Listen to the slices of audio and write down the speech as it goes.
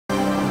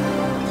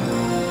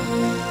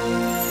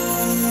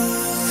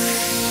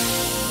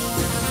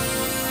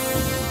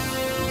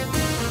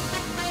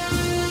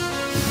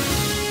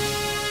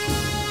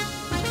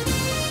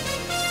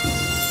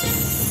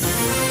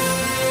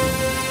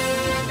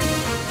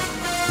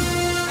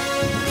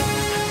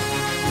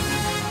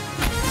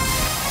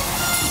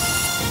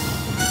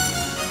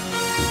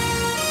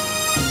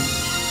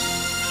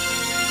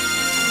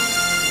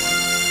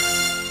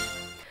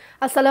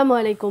আসসালামু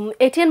আলাইকুম।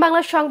 এটিএন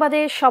বাংলার সংবাদে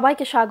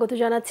সবাইকে স্বাগত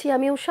জানাচ্ছি।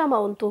 আমি উষা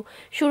মাউন্তু।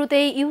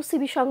 শুরুতেই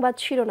ইউসিবি সংবাদ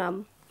শিরোনাম।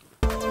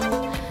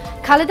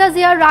 খালেদা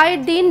জিয়ার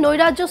রায়ের দিন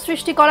নৈরাজ্য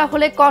সৃষ্টি করা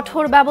হলে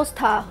কঠোর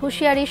ব্যবস্থা,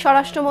 হুঁশিয়ারি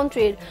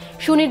স্বরাষ্ট্রমন্ত্রীর।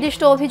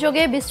 সুনির্দিষ্ট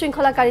অভিযোগে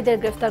বিশৃঙ্খলাকারীদের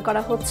গ্রেফতার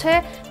করা হচ্ছে,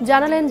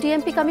 জানালেন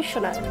ডিএমপি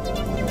কমিশনার।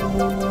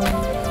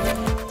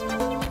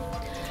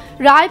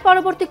 রায়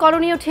পরবর্তী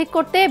করণীয় ঠিক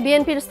করতে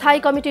বিএনপির স্থায়ী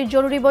কমিটির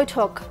জরুরি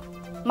বৈঠক।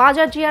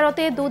 মাজার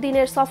জিয়ারতে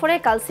দুদিনের সফরে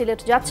কাল সিলেট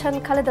যাচ্ছেন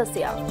খালেদা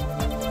জিয়া।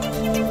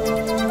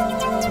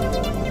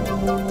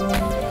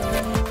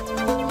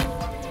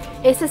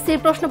 এসএসসির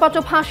প্রশ্নপত্র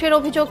ফাঁসের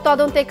অভিযোগ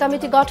তদন্তে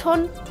কমিটি গঠন,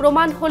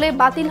 প্রমাণ হলে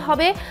বাতিল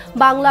হবে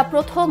বাংলা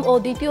প্রথম ও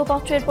দ্বিতীয়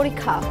পত্রের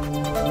পরীক্ষা।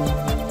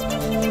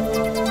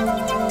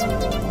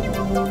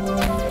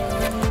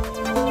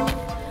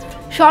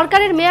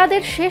 সরকারের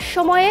মেয়াদের শেষ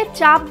সময়ে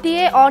চাপ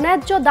দিয়ে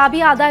অন্যায্য দাবি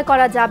আদায়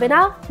করা যাবে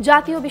না,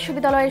 জাতীয়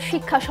বিশ্ববিদ্যালয়ের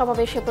শিক্ষা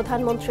সমাবেশে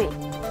প্রধানমন্ত্রী।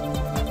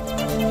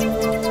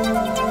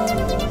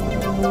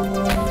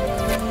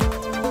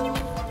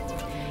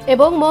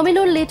 এবং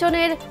মমিনুল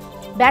লিটনের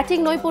ব্যাটিং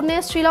নৈপুণ্যে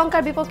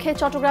শ্রীলঙ্কার বিপক্ষে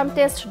চট্টগ্রাম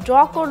টেস্ট ড্র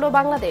করল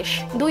বাংলাদেশ।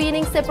 2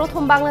 ইনিংসে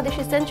প্রথম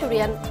বাংলাদেশি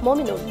সেঞ্চুরিয়ান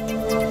মমিনুল।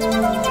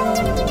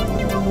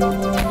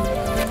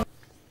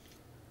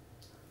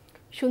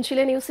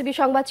 শুনছিলেন ইউসিবি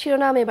সংবাদ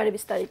শিরোনাম, এবারে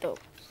বিস্তারিত।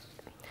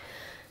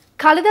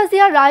 খালেদা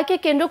জিয়ার রায়কে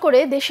কেন্দ্র করে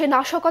দেশে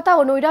নাশকতা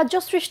ও নৈরাজ্য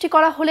সৃষ্টি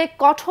করা হলে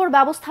কঠোর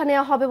ব্যবস্থা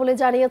নেওয়া হবে বলে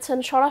জানিয়েছেন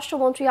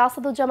স্বরাষ্ট্রমন্ত্রী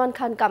আসাদুজ্জামান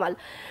খান কামাল।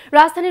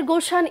 রাজধানীর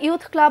গুলশান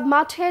ইউথ ক্লাব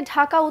মাঠে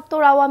ঢাকা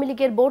উত্তর আওয়ামী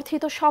লীগের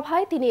বর্ধিত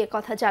সভায় তিনি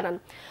একথা জানান।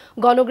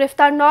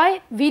 গণগ্রেফতার নয়,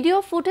 ভিডিও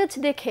ফুটেজ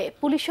দেখে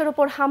পুলিশের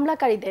ওপর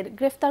হামলাকারীদের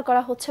গ্রেফতার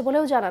করা হচ্ছে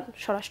বলেও জানান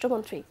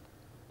স্বরাষ্ট্রমন্ত্রী।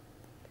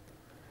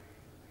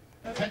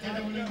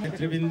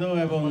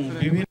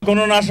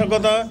 কোনো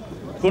নাশকতা,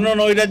 কোনো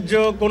নৈরাজ্য,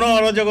 কোনো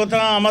অরাজকতা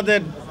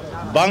আমাদের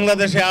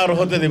বাংলাদেশে আর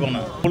হতে দেব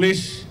না।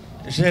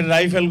 পুলিশের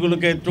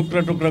রাইফেলগুলোকে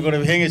টুকরা টুকরা করে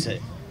ভেঙেছে।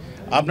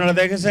 আপনারা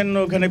দেখেছেন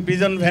ওখানে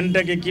প্রিজন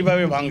ভ্যানটাকে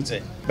কিভাবে ভাঙছে।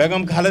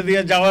 বেগম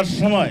খালেদা যাওয়ার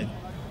সময়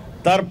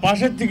তার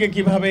পাশের থেকে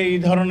কিভাবে এই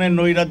ধরনের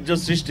নৈরাজ্য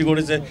সৃষ্টি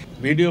করেছে।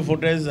 ভিডিও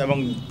ফুটেজ এবং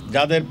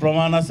যাদের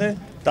প্রমাণ আছে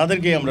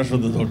তাদেরকেই আমরা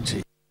শুধু ধরছি।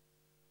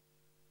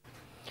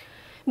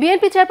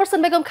 বিএনপি চেয়ারপারসন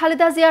বেগম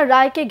খালেদা জিয়ার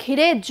রায়কে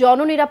ঘিরে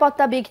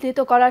জননিরাপত্তা বিঘ্নিত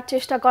করার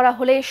চেষ্টা করা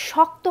হলে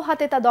শক্ত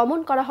হাতে তা দমন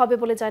করা হবে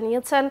বলে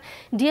জানিয়েছেন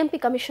ডিএমপি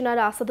কমিশনার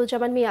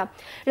আসাদুজ্জামান মিয়া।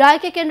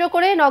 রায়কে কেন্দ্র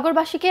করে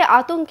নগরবাসীকে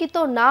আতঙ্কিত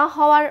না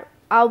হওয়ার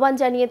আহ্বান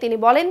জানিয়ে তিনি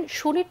বলেন,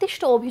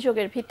 সুনির্দিষ্ট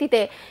অভিযোগের ভিত্তিতে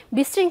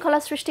বিশৃঙ্খলা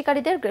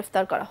সৃষ্টিকারীদের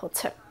গ্রেফতার করা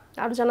হচ্ছে।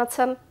 আরও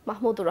জানাচ্ছেন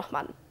মাহমুদুর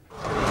রহমান।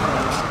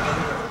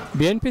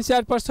 বিএনপি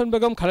চেয়ারপারসন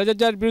বেগম খালেদা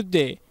জিয়ার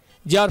বিরুদ্ধে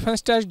জিয়া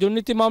অরফানেজ ট্রাস্ট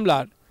দুর্নীতি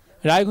মামলার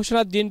রায়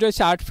ঘোষণার দিন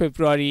রয়েছে 8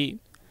 ফেব্রুয়ারি।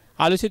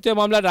 আলোচিত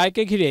মামলার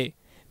রায়কে ঘিরে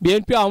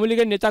বিএনপি আওয়ামী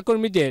লীগের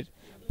নেতাকর্মীদের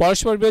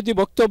পরস্পর বিরোধী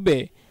বক্তব্যে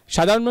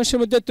সাধারণ মানুষের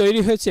মধ্যে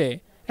তৈরি হয়েছে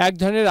এক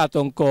ধরনের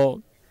আতঙ্ক।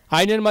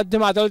 আইনের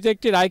মাধ্যমে আদালতের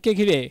একটি রায়কে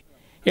ঘিরে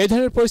এ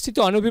ধরনের পরিস্থিতি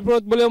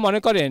অনভিপ্রেত বলেও মনে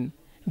করেন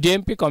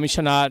ডিএমপি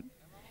কমিশনার।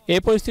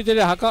 এই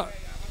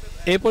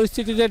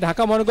পরিস্থিতিতে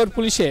ঢাকা মহানগর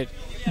পুলিশের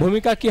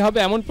ভূমিকা কী হবে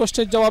এমন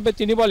প্রশ্নের জবাবে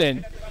তিনি বলেন,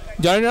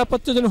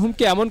 জননিরাপত্তার জন্য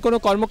হুমকি এমন কোনো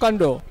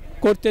কর্মকাণ্ড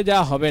করতে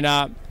দেওয়া হবে না।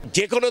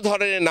 যে কোনো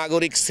ধরনের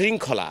নাগরিক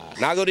শৃঙ্খলা,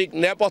 নাগরিক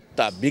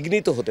নিরাপত্তা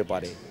বিঘ্নিত হতে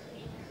পারে,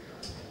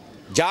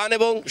 জান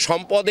এবং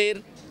সম্পদের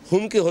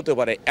হুমকি হতে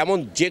পারে, এমন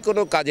যে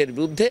কোনো কাজের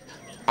বিরুদ্ধে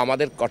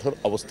আমাদের কঠোর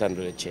অবস্থান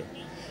রয়েছে।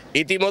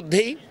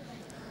 ইতিমধ্যেই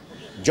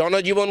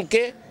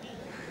জনজীবনকে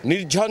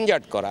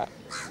নির্ঝঞ্ঝাট করা,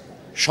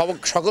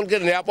 সকলকে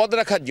নিরাপদ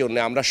রাখার জন্য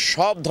আমরা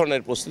সব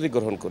ধরনের প্রস্তুতি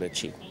গ্রহণ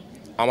করেছি।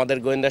 আমাদের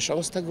গোয়েন্দা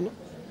সংস্থাগুলো,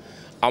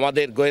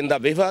 আমাদের গোয়েন্দা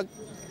বিভাগ,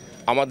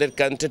 আমাদের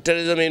কাউন্টার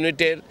টেররিজম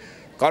ইউনিটের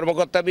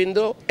কর্মকর্তাবৃন্দ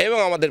এবং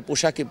আমাদের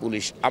পোশাকি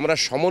পুলিশ, আমরা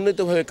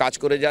সমন্বিতভাবে কাজ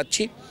করে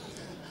যাচ্ছি।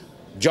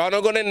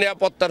 জনগণের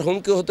নিরাপত্তার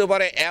হুমকি হতে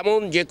পারে এমন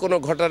যে কোনো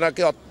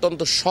ঘটনাকে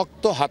অত্যন্ত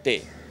শক্ত হাতে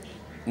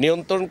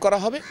নিয়ন্ত্রণ করা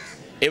হবে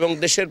এবং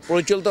দেশের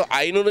পরিচালিত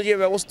আইন অনুযায়ী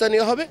ব্যবস্থা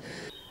নেওয়া হবে।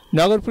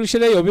 নগর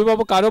পুলিশের এই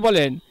অভিভাবক আরও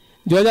বলেন,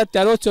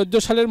 2013-14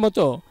 সালের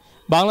মতো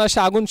বাংলাদেশে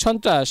আগুন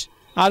সন্ত্রাস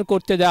আর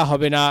করতে দেওয়া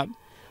হবে না।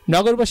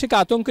 নগরবাসীকে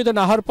আতঙ্কিত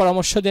না হওয়ার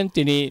পরামর্শ দেন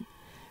তিনি।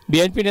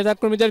 বিএনপি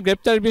নেতাকর্মীদের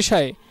গ্রেপ্তারের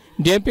বিষয়ে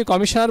ডিএমপি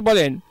কমিশনার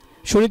বলেন,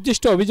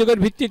 সুনির্দিষ্ট অভিযোগের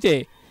ভিত্তিতে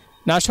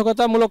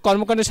নাশকতামূলক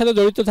কর্মকাণ্ডের সাথে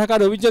জড়িত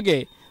থাকার অভিযোগে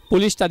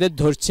পুলিশ তাদের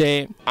ধরছে।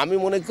 আমি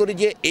মনে করি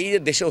যে এই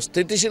দেশে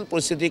অস্থিতিশীল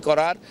পরিস্থিতি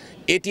করার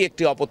এটি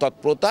একটি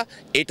অপতৎপরতা।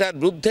 এটার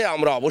বিরুদ্ধে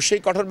আমরা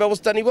অবশ্যই কঠোর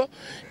ব্যবস্থা নিব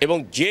এবং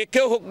যে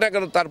কেউ হোক না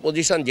কেন, তার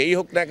পজিশন যেই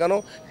হোক না কেন,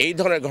 এই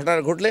ধরনের ঘটনা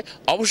ঘটলে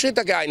অবশ্যই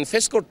তাকে আইন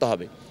ফেস করতে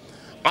হবে।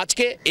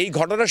 আজকে এই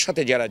ঘটনার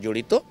সাথে যারা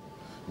জড়িত,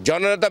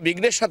 জননেতা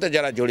বিঘ্নের সাথে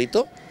যারা জড়িত,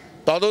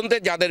 তদন্তে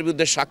যাদের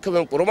বিরুদ্ধে সাক্ষ্য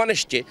এবং প্রমাণ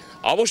এসছে,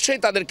 অবশ্যই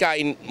তাদেরকে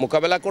আইন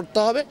মোকাবেলা করতে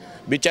হবে,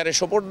 বিচারে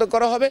সোপর্দ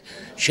করা হবে।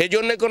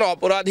 সেজন্য কোনো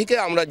অপরাধীকে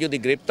আমরা যদি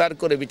গ্রেপ্তার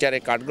করে বিচারে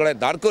কাঠগড়ায়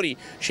দাঁড় করি,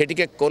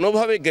 সেটিকে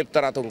কোনোভাবে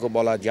গ্রেপ্তার আতঙ্ক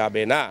বলা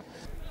যাবে না।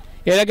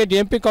 এর আগে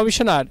ডিএমপি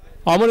কমিশনার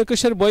অমর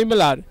একুশের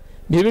বইমেলার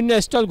বিভিন্ন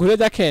স্টল ঘুরে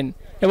দেখেন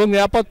এবং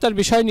নিরাপত্তার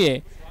বিষয় নিয়ে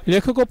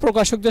লেখক ও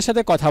প্রকাশকদের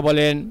সাথে কথা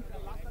বলেন।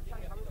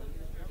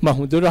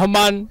 মাহমুদুর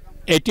রহমান,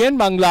 এটিএন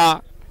বাংলা,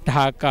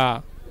 ঢাকা।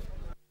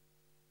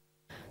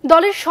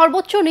 দলের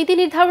সর্বোচ্চ নীতি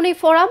নির্ধারণী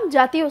ফোরাম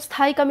জাতীয়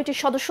স্থায়ী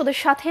কমিটির সদস্যদের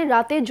সাথে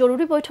রাতে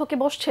জরুরি বৈঠকে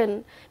বসছেন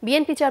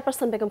বিএনপি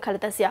চেয়ারপারসন বেগম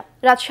খালেদা জিয়া।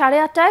 রাত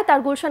 8:30টায় তার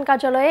গুলশান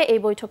কার্যালয়ে এই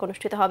বৈঠক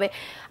অনুষ্ঠিত হবে।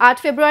 8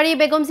 ফেব্রুয়ারি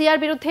বেগম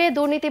জিয়ার বিরুদ্ধে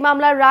দুর্নীতি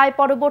মামলার রায়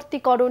পরবর্তী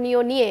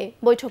করণীয় নিয়ে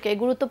বৈঠকে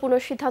গুরুত্বপূর্ণ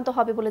সিদ্ধান্ত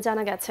হবে বলে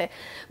জানা গেছে।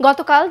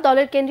 গতকাল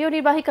দলের কেন্দ্রীয়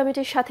নির্বাহী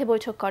কমিটির সাথে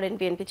বৈঠক করেন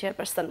বিএনপি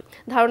চেয়ারপারসন।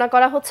 ধারণা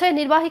করা হচ্ছে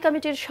নির্বাহী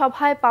কমিটির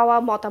সভায় পাওয়া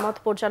মতামত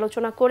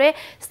পর্যালোচনা করে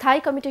স্থায়ী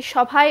কমিটির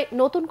সভায়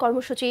নতুন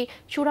কর্মসূচি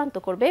চূড়ান্ত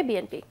করবে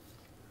বিএনপি।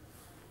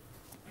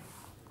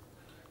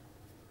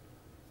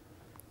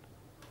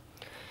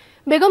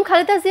 বেগম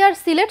খালেদা জিয়ার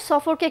সিলেট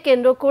সফরকে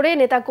কেন্দ্র করে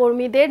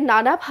নেতাকর্মীদের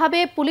নানাভাবে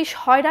পুলিশ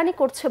হয়রানি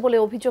করছে বলে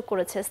অভিযোগ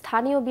করেছে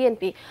স্থানীয়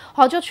বিএনপি।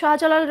 হযরত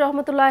শাহজালাল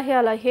রহমতুল্লাহ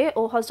আলাইহি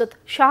ও হযরত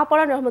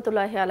শাহপরান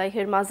রহমতুল্লাহ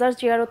আলাইহির মাজার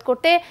জিয়ারত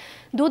করতে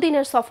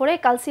দুদিনের সফরে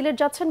কাল সিলেট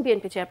যাচ্ছেন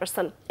বিএনপি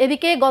চেয়ারপারসন।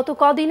 এদিকে গত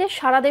কদিনে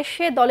সারা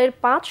দেশে দলের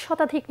 5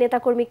 শতাধিক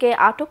নেতাকর্মীকে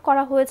আটক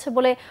করা হয়েছে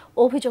বলে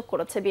অভিযোগ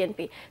করেছে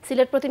বিএনপি।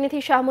 সিলেট প্রতিনিধি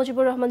শাহ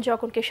মুজিবুর রহমান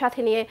জকনকে সাথে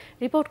নিয়ে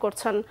রিপোর্ট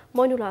করছেন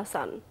মইনুল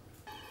হাসান।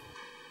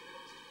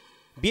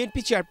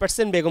 বিএনপি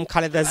চেয়ারপারসন বেগম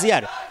খালেদা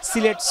জিয়ার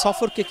সিলেট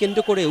সফরকে কেন্দ্র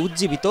করে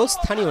উজ্জীবিত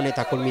স্থানীয়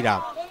নেতাকর্মীরা।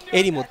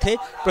 এরই মধ্যে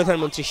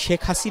প্রধানমন্ত্রী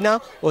শেখ হাসিনা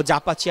ও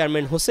জাপা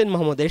চেয়ারম্যান হোসেন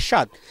মোহাম্মদ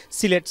এরশাদ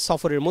সিলেট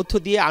সফরের মধ্য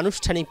দিয়ে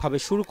আনুষ্ঠানিকভাবে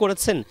শুরু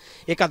করেছেন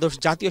একাদশ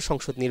জাতীয়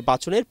সংসদ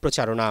নির্বাচনের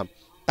প্রচারণা।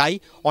 তাই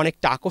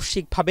অনেকটা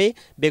আকস্মিকভাবে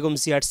বেগম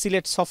জিয়ার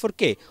সিলেট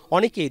সফরকে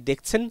অনেকেই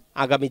দেখছেন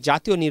আগামী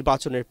জাতীয়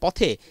নির্বাচনের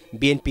পথে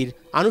বিএনপির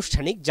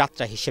আনুষ্ঠানিক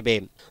যাত্রা হিসেবে।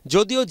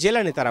 যদিও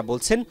জেলা নেতারা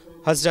বলছেন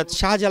হযরত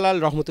শাহজালাল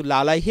রহমতুল্লাহ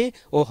আলাইহি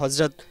ও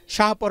হযরত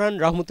শাহপরান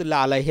রহমতুল্লাহ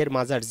আলাইহের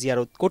মাজার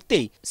জিয়ারত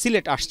করতেই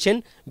সিলেট আসছেন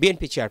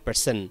বিএনপি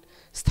চেয়ারপারসন।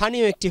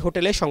 স্থানীয় একটি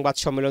হোটেলে সংবাদ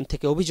সম্মেলন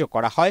থেকে অভিযোগ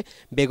করা হয়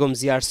বেগম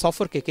জিয়ার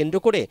সফরকে কেন্দ্র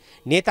করে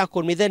নেতা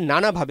কর্মীদের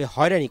নানাভাবে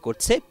হয়রানি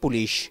করছে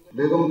পুলিশ।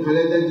 বেগম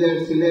খালেদা জিয়ার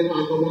সিলেট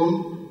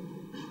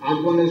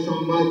আগমনের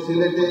সংবাদ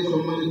সিলেটে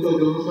সম্মানিত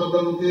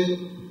জনসাধারণকে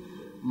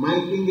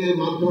মাইকিং এর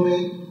মাধ্যমে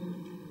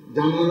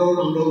জানানোর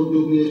আমরা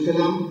উদ্যোগ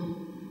নিয়েছিলাম।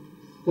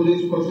 পুলিশ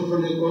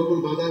প্রশাসনের কঠোর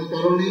বাধার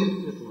কারণে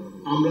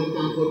আমরা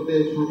তা করতে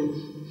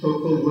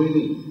সক্ষম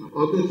হইনি।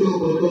 অথচ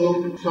গত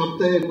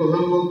সপ্তাহে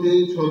প্রধানমন্ত্রী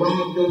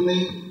সভার জন্য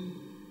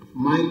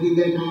মাইকিং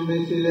এর কারণে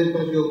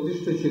সিলেটবাসী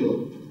অতিষ্ঠ ছিল।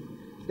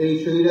 এই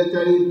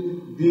স্বৈরাচারী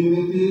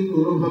দুর্নীতি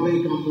কোনোভাবেই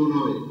কাম্য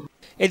নয়।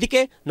 এদিকে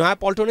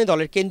নয়াপল্টনে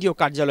দলের কেন্দ্রীয়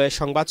কার্যালয়ের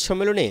সংবাদ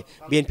সম্মেলনে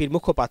বিএনপির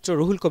মুখপাত্র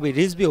রুহুল কবির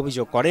রিজভী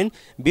অভিযোগ করেন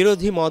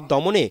বিরোধী মত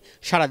দমনে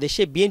সারা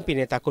দেশে বিএনপি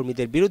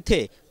নেতাকর্মীদের বিরুদ্ধে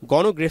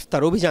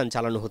গণগ্রেফতার অভিযান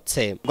চালানো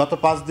হচ্ছে। গত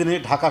 5 দিনে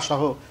ঢাকা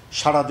সহ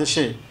সারা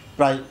দেশে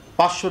প্রায়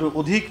 500-এর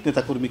অধিক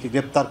নেতাকর্মীকে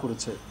গ্রেপ্তার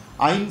করেছে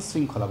আইন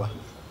শৃঙ্খলা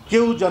বাহিনী।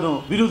 কেউ যেন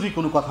বিরোধী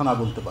কোনো কথা না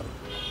বলতে পারে,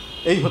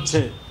 এই হচ্ছে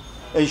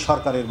এই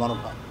সরকারের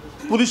মনোভাব।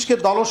 পুলিশকে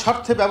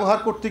দলস্বার্থে ব্যবহার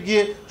করতে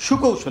গিয়ে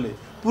সুকৌশলে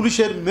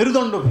পুলিশের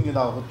মেরুদণ্ড ভেঙে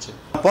দেওয়া হচ্ছে।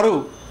 পরেও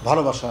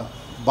ভালোবাসা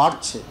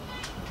বাড়ছে,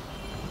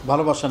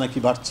 ভালোবাসা নাকি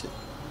বাড়ছে,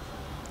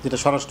 যেটা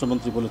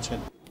স্বরাষ্ট্রমন্ত্রী বলেছেন।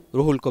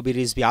 রুহুল কবির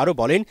রিজভী আরও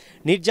বলেন,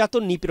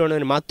 নির্যাতন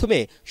নিপীড়নের মাধ্যমে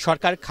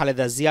সরকার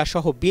খালেদা জিয়া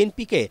সহ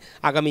বিএনপিকে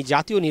আগামী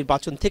জাতীয়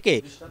নির্বাচন থেকে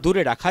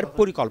দূরে রাখার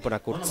পরিকল্পনা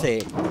করছে।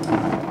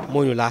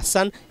 মইনুল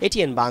হাসান,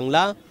 ATN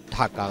বাংলা,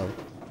 ঢাকা।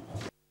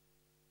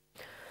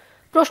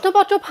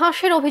 প্রশ্নপত্র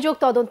ফাঁসের অভিযোগ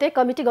তদন্তে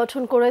কমিটি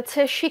গঠন করেছে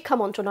শিক্ষা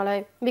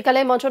মন্ত্রণালয়। বিকালে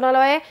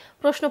মন্ত্রণালয়ে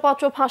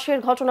প্রশ্নপত্র ফাঁসের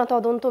ঘটনা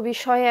তদন্ত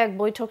বিষয়ে এক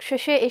বৈঠক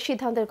শেষে এই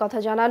সিদ্ধান্তের কথা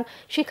জানান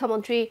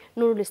শিক্ষামন্ত্রী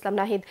নুরুল ইসলাম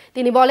নাহিদ।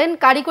 তিনি বলেন,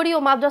 কারিগরি ও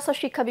মাদ্রাসা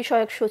শিক্ষা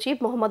বিষয়ক সচিব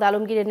মোহাম্মদ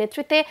আলমগীরের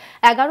নেতৃত্বে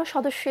 11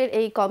 সদস্যের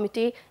এই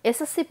কমিটি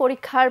এসএসসি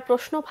পরীক্ষার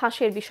প্রশ্ন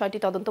ফাঁসের বিষয়টি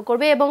তদন্ত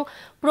করবে এবং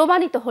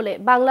প্রমাণিত হলে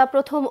বাংলা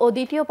প্রথম ও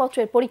দ্বিতীয়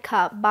পত্রের পরীক্ষা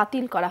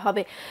বাতিল করা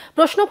হবে।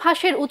 প্রশ্ন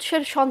ফাঁসের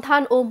উৎসের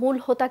সন্ধান ও মূল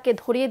হোতাকে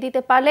ধরিয়ে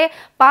দিতে পারলে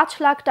 5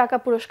 লাখ টাকা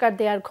পুরস্কার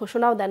দেওয়ার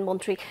ঘোষণাও দেন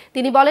মন্ত্রী।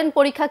 তিনি বলেন,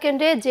 পরীক্ষা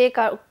কেন্দ্রে যে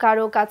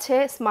কারো কাছে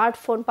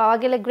স্মার্টফোন পাওয়া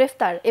গেলে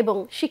গ্রেফতার এবং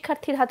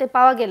শিক্ষার্থীর হাতে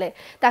পাওয়া গেলে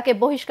তাকে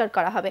বহিষ্কার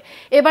করা হবে।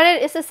 এবারের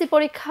এসএসসি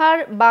পরীক্ষার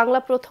বাংলা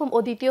প্রথম ও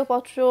দ্বিতীয়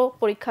পত্র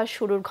পরীক্ষা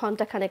শুরুর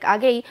ঘণ্টাখানেক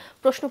আগেই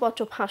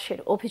প্রশ্নপত্র ফাঁসের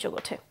অভিযোগ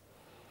ওঠে।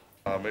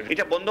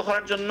 এটা বন্ধ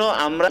করার জন্য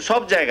আমরা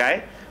সব জায়গায়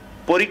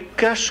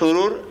পরীক্ষা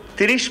শুরুর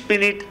 30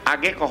 মিনিট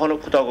আগে কখনো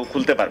কোথাও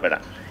খুলতে পারবে না,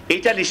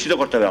 এইটা নিশ্চিত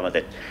করতে হবে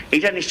আমাদের।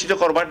 এইটা নিশ্চিত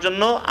করবার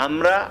জন্য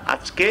আমরা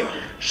আজকে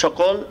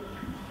সকল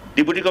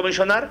ডেপুটি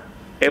কমিশনার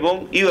এবং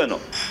ইউএনও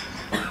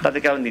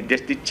তাদেরকে আমরা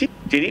নির্দেশ দিচ্ছি,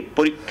 যিনি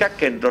পরীক্ষা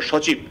কেন্দ্র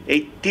সচিব,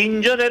 এই 3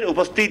 জনের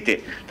উপস্থিতিতে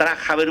তারা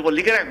খামের উপর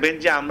লিখে রাখবেন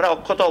যে আমরা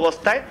অক্ষত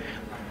অবস্থায়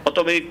অত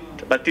মিনিট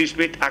বা 30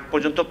 মিনিট আগ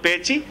পর্যন্ত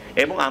পেয়েছি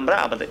এবং আমরা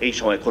আমাদের এই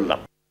সময়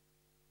খুললাম।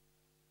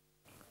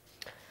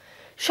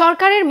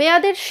 সরকারের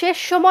মেয়াদের শেষ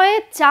সময়ে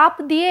চাপ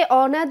দিয়ে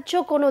অন্যায্য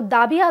কোনো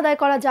দাবি আদায়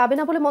করা যাবে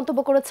না বলে মন্তব্য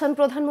করেছেন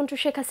প্রধানমন্ত্রী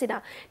শেখ হাসিনা।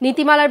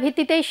 নীতিমালার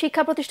ভিত্তিতেই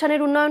শিক্ষা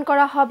প্রতিষ্ঠানের উন্নয়ন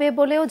করা হবে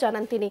বলেও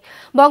জানান তিনি।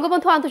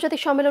 বঙ্গবন্ধু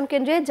আন্তর্জাতিক সম্মেলন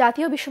কেন্দ্রে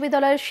জাতীয়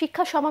বিশ্ববিদ্যালয়ের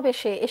শিক্ষা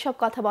সমাবেশে এসব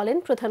কথা বলেন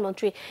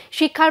প্রধানমন্ত্রী।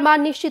 শিক্ষার মান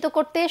নিশ্চিত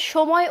করতে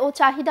সময় ও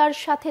চাহিদার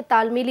সাথে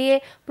তাল মিলিয়ে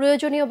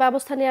প্রয়োজনীয়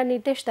ব্যবস্থা নেওয়ার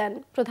নির্দেশ দেন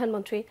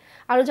প্রধানমন্ত্রী।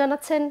 আরও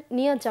জানাচ্ছেন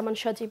নিয়াজ জামান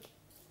সজীব।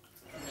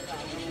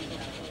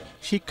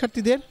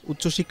 শিক্ষার্থীদের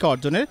উচ্চশিক্ষা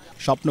অর্জনের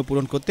স্বপ্ন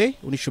পূরণ করতে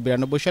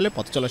 1992 সালে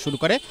পথ চলা শুরু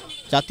করে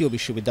জাতীয়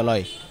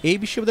বিশ্ববিদ্যালয়। এই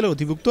বিশ্ববিদ্যালয়ের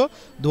অধিভুক্ত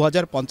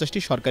 2050টি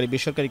সরকারি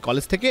বেসরকারি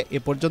কলেজ থেকে এ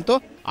পর্যন্ত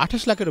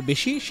 28 লাখেরও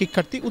বেশি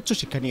শিক্ষার্থী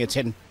উচ্চশিক্ষা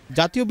নিয়েছেন।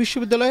 জাতীয়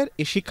বিশ্ববিদ্যালয়ের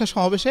এই শিক্ষা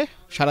সমাবেশে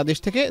সারা দেশ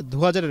থেকে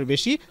 2000-এর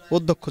বেশি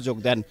অধ্যক্ষ যোগ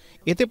দেন।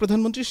 এতে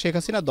প্রধানমন্ত্রী শেখ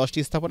হাসিনা 10টি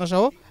স্থাপনা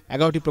সহ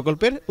 11টি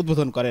প্রকল্পের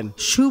উদ্বোধন করেন।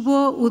 শুভ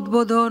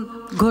উদ্বোধন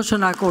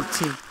ঘোষণা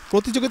করছি।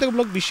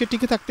 প্রতিযোগিতামূলক বিশ্বে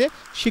টিকে থাকতে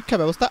শিক্ষা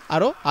ব্যবস্থা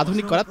আরও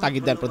আধুনিক করার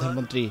তাগিদ দেন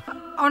প্রধানমন্ত্রী।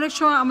 অনেক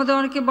সময় আমাদের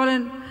অনেকে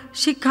বলেন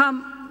শিক্ষা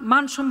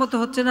মানসম্মত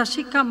হচ্ছে না,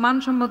 শিক্ষা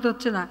মানসম্মত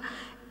হচ্ছে না।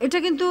 এটা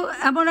কিন্তু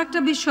এমন একটা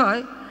বিষয়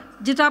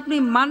যেটা আপনি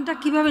মানটা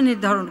কিভাবে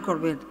নির্ধারণ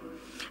করবেন,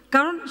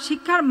 কারণ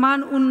শিক্ষার মান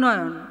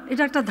উন্নয়ন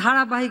এটা একটা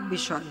ধারাবাহিক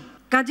বিষয়।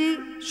 কাজেই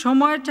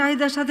সময়ের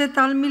চাহিদার সাথে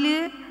তাল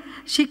মিলিয়ে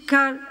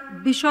শিক্ষার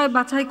বিষয়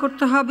বাছাই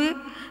করতে হবে,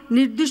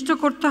 নির্দিষ্ট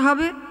করতে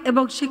হবে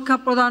এবং শিক্ষা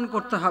প্রদান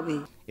করতে হবে।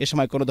 এ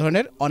সময় কোনো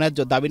ধরনের অন্যায্য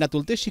দাবি না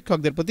তুলতে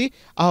শিক্ষকদের প্রতি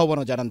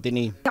আহ্বানও জানান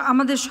তিনি।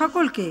 আমাদের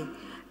সকলকে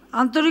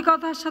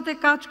আন্তরিকতার সাথে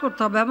কাজ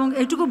করতে হবে এবং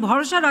এটুকু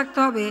ভরসা রাখতে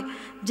হবে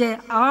যে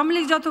আওয়ামী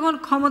লীগ যতক্ষণ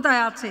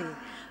ক্ষমতায় আছে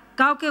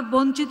কাউকে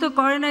বঞ্চিত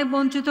করে নাই,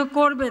 বঞ্চিত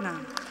করবে না।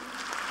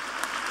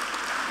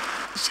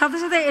 সাথে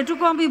সাথে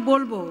এটুকু আমি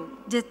বলবো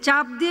যে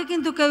চাপ দিয়ে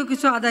কিন্তু কেউ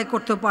কিছু আদায়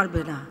করতে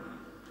পারবে না।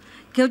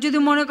 কেউ যদি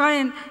মনে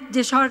করেন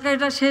যে সরকার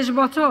এটা শেষ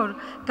বছর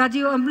কাজে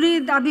এমনি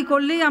দাবি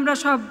করলেই আমরা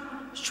সব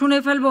শুনে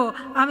ফেলবো,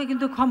 আমি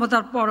কিন্তু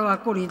ক্ষমতার পরোয়া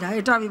করি না,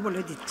 এটা আমি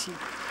বলে দিচ্ছি।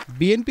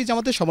 বিএনপি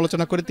জামাতের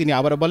সমালোচনা করে তিনি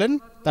আবারও বলেন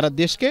তারা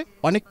দেশকে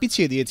অনেক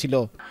পিছিয়ে দিয়েছিল।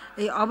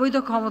 এই অবৈধ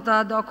ক্ষমতা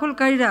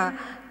দখলকারীরা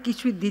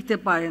কিছুই দিতে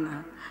পারে না।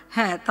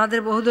 হ্যাঁ, তাদের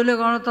বহুদলীয়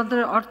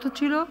গণতন্ত্রের অর্থ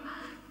ছিল,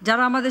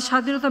 যারা আমাদের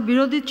স্বাধীনতা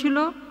বিরোধী ছিল,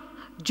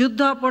 যুদ্ধ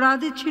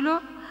অপরাধী ছিল,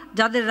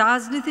 যাদের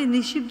রাজনীতি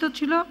নিষিদ্ধ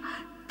ছিল,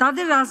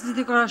 তাদের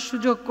রাজনীতি করার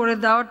সুযোগ করে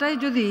দেওয়াটাই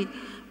যদি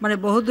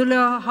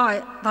বহুদলীয় হয়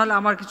তাহলে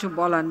আমার কিছু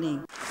বলার নেই।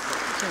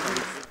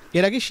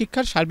 এর আগে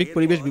শিক্ষার সার্বিক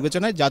পরিবেশ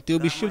বিবেচনায় জাতীয়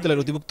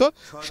বিশ্ববিদ্যালয়ের অধিভুক্ত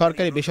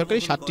সরকারি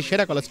বেসরকারি 7টি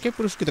সেরা কলেজকে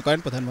পুরস্কৃত করেন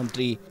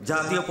প্রধানমন্ত্রী।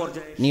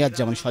 নিয়াজ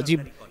জামান সজীব,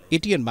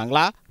 ATN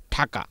বাংলা,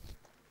 ঢাকা।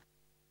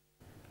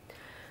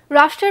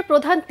 রাষ্ট্রের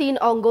প্রধান 3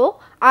 অঙ্গ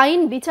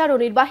আইন, বিচার ও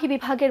নির্বাহী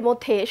বিভাগের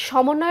মধ্যে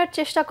সমন্বয়ের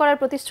চেষ্টা করার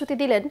প্রতিশ্রুতি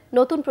দিলেন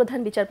নতুন প্রধান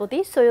বিচারপতি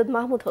সৈয়দ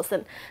মাহমুদ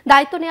হোসেন।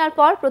 দায়িত্ব নেওয়ার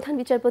পর প্রধান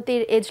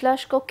বিচারপতির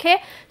এজলাস কক্ষে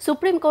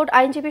সুপ্রিম কোর্ট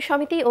আইনজীবী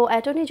সমিতি ও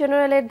অ্যাটর্নি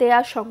জেনারেলের দেয়া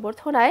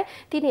সংবর্ধনায়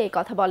তিনি এই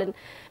কথা বলেন।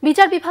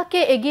 বিচার বিভাগকে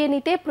এগিয়ে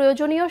নিতে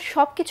প্রয়োজনীয়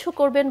সবকিছু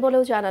করবেন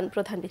বলেও জানান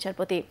প্রধান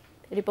বিচারপতি।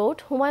 রিপোর্ট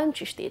হুমায়ুন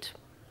চিশতির।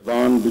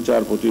 প্রধান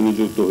বিচারপতি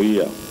নিযুক্ত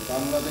হইয়া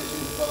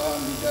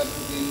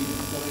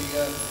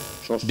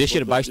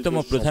দেশের 22তম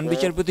প্রধান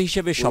বিচারপতি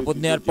হিসেবে শপথ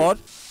নেওয়ার পর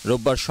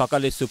রোববার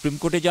সকালে সুপ্রিম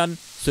কোর্টে যান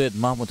সৈয়দ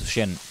মাহমুদ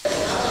হোসেন।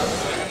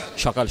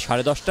 সকাল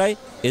 10:30টায়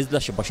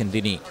এজলাসে বসেন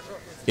তিনি।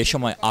 এ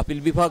সময় আপিল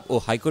বিভাগ ও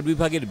হাইকোর্ট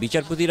বিভাগের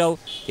বিচারপতিরাও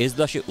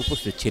এজলাসে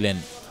উপস্থিত ছিলেন।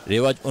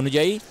 রেওয়াজ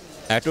অনুযায়ী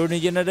অ্যাটর্নি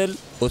জেনারেল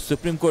ও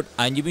সুপ্রিম কোর্ট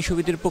আইনজীবী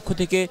সমিতির পক্ষ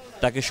থেকে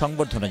তাকে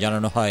সংবর্ধনা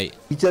জানানো হয়।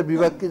 বিচার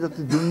বিভাগকে যাতে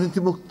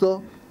দুর্নীতিমুক্ত,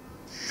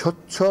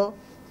 স্বচ্ছ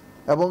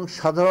এবং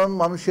সাধারণ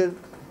মানুষের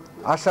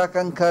আশা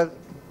আকাঙ্ক্ষার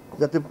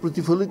যাতে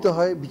প্রতিফলিত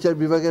হয় বিচার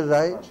বিভাগের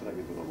রায়,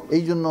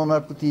 এই জন্য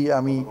ওনার প্রতি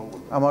আমি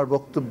আমার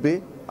বক্তব্যে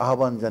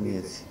আহ্বান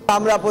জানিয়েছি।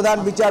 আমরা প্রধান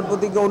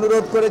বিচারপতিকে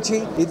অনুরোধ করেছি,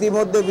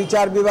 ইতিমধ্যে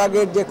বিচার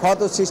বিভাগের যে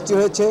ক্ষত সৃষ্টি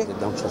হয়েছে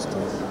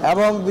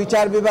এবং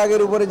বিচার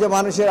বিভাগের উপরে যে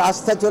মানুষের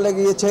আস্থা চলে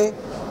গিয়েছে,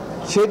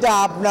 সেটা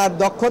আপনার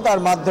দক্ষতার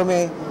মাধ্যমে,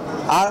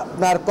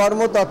 আপনার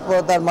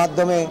কর্মতৎপরতার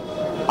মাধ্যমে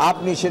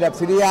আপনি সেটা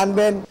ফিরিয়ে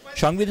আনবেন।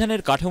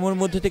 সংবিধানের কাঠামোর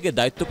মধ্যে থেকে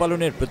দায়িত্ব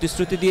পালনের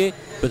প্রতিশ্রুতি দিয়ে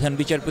প্রধান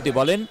বিচারপতি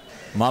বলেন,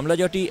 মামলা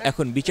জটই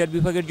এখন বিচার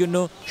বিভাগের জন্য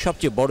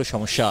সবচেয়ে বড়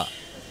সমস্যা।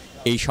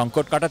 এই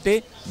সংকট কাটাতে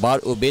বার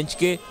ও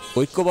বেঞ্চকে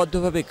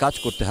ঐক্যবদ্ধভাবে কাজ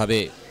করতে হবে।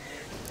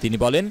 তিনি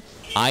বলেন,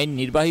 আইন,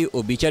 নির্বাহী ও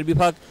বিচার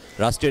বিভাগ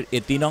রাষ্ট্রের এ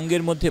 3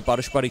 অঙ্গের মধ্যে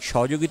পারস্পরিক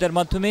সহযোগিতার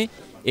মাধ্যমে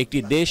একটি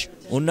দেশ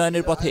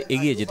উন্নয়নের পথে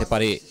এগিয়ে যেতে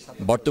পারে।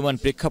 বর্তমান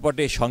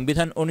প্রেক্ষাপটে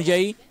সংবিধান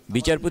অনুযায়ী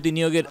বিচারপতি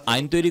নিয়োগের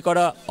আইন তৈরি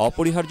করা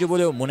অপরিহার্য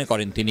বলেও মনে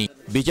করেন তিনি।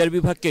 বিচার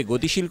বিভাগকে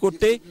গতিশীল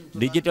করতে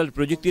ডিজিটাল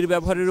প্রযুক্তির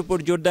ব্যবহারের উপর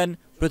জোর দেন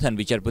প্রধান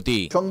বিচারপতি।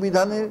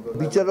 সংবিধানের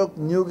বিচারক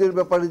নিয়োগের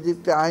ব্যাপারে যে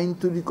একটা আইন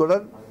তৈরি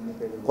করার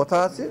কথা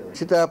আছে,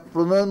 সেটা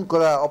প্রণয়ন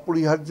করা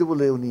অপরিহার্য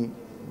বলে উনি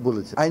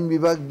বলেছেন। আইন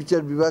বিভাগ,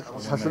 বিচার বিভাগ,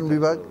 শাসন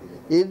বিভাগ,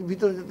 এর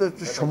ভিতরে যাতে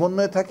একটা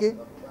সমন্বয় থাকে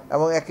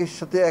এবং একের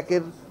সাথে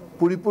একের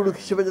পরিপূরক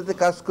হিসেবে যাতে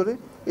কাজ করে,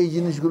 এই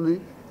জিনিসগুলি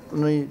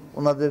উনি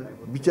ওনাদের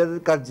বিচারের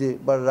কার্যে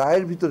বা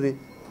রায়ের ভিতরে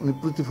উনি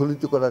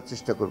প্রতিফলিত করার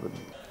চেষ্টা করবেন।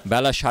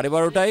 বেলা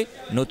 12:30টায়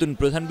নতুন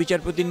প্রধান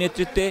বিচারপতির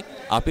নেতৃত্বে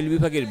আপিল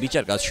বিভাগের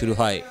বিচার কাজ শুরু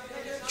হয়,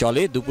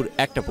 চলে দুপুর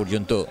 1টা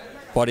পর্যন্ত।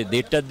 পরে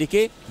 1:30টার দিকে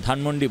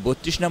ধানমন্ডি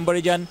 32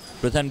 নম্বরে যান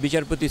প্রধান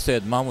বিচারপতি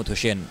সৈয়দ মাহমুদ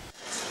হোসেন।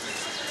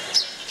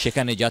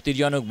 সেখানে জাতির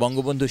জনক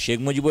বঙ্গবন্ধু শেখ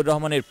মুজিবুর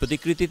রহমানের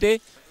প্রতিকৃতিতে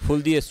ফুল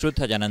দিয়ে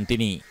শ্রদ্ধা জানান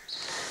তিনি।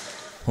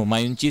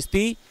 হুমায়ুন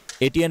চিশতি,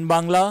 ATN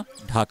বাংলা,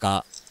 ঢাকা।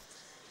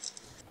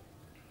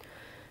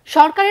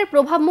 সরকারের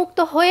প্রভাবমুক্ত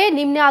হয়ে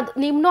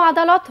নিম্ন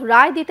আদালত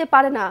রায় দিতে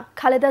পারে না,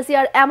 খালেদা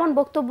জিয়ার এমন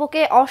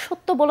বক্তব্যকে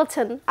অসত্য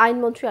বলেছেন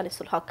আইনমন্ত্রী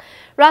আনিসুল হক।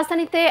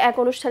 রাজধানীতে এক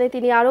অনুষ্ঠানে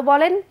তিনি আরও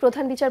বলেন,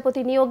 প্রধান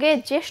বিচারপতি নিয়োগে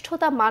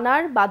জ্যেষ্ঠতা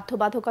মানার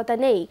বাধ্যবাধকতা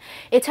নেই।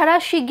 এছাড়া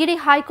শিগগিরই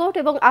হাইকোর্ট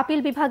এবং আপিল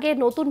বিভাগে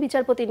নতুন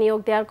বিচারপতি নিয়োগ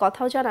দেওয়ার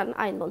কথাও জানান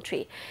আইনমন্ত্রী।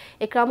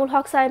 একরামুল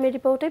হক সায়েমের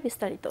রিপোর্টে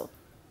বিস্তারিত।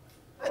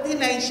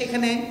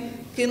 সেখানে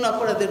কোন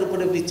অপরাধের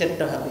উপরে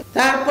বিচারটা হবে,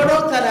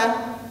 তারপরেও তারা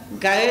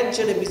গায়ের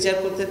জোরে বিচার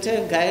করতে চায়,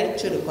 গায়ের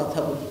জোরে কথা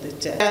বলতে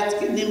চায়।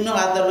 আজকে নিম্ন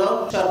আদালত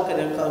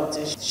সরকারের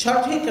কাছে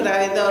সঠিক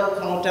রায় দেওয়ার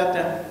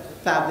ক্ষমতাটা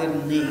তাদের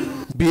নেই।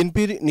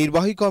 বিএনপির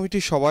নির্বাহী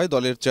কমিটির সভায়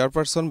দলের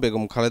চেয়ারপারসন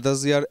বেগম খালেদা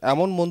জিয়ার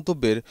এমন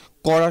মন্তব্যের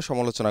কড়া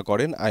সমালোচনা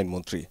করেন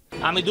আইনমন্ত্রী।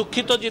 আমি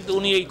দুঃখিত যে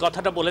উনি এই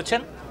কথাটা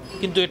বলেছেন,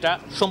 কিন্তু এটা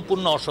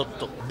সম্পূর্ণ অসত্য।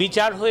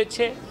 বিচার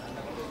হয়েছে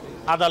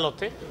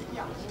আদালতে,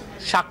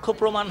 সাক্ষ্য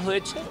প্রমাণ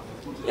হয়েছে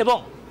এবং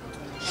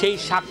সেই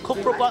সাক্ষ্য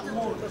প্রমাণ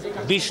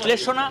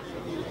বিশ্লেষণা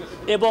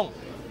এবং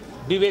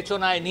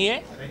বিবেচনায় নিয়ে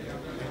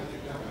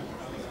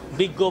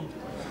বিজ্ঞ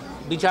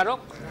বিচারক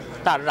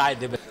তার রায়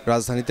দেবে।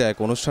 রাজধানীতে এক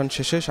অনুষ্ঠান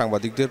শেষে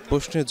সাংবাদিকদের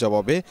প্রশ্নের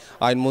জবাবে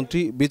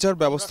আইনমন্ত্রী বিচার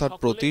ব্যবস্থার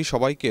প্রতি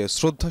সবাইকে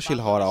শ্রদ্ধাশীল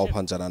হওয়ার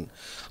আহ্বান জানান।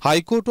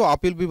 হাইকোর্ট ও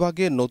আপিল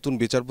বিভাগে নতুন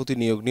বিচারপতি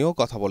নিয়োগ নিয়েও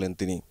কথা বলেন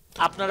তিনি।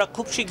 আপনারা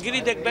খুব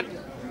শিগগিরই দেখবেন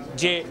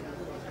যে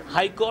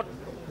হাইকোর্ট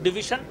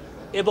ডিভিশন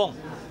এবং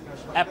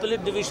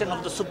appellate division of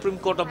the supreme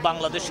court of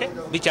বাংলাদেশে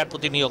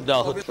বিচারপতি নিয়োগ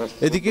দেওয়া হচ্ছে।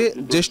 এদিকে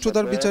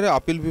জ্যেষ্ঠতার বিচারে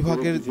আপিল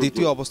বিভাগের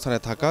দ্বিতীয় অবস্থানে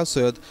থাকা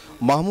সৈয়দ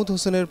মাহমুদ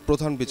হোসেনের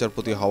প্রধান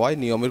বিচারপতি হওয়ায়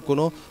নিয়মের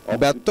কোনো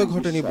ব্যত্যয়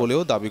ঘটেনি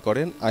বলেও দাবি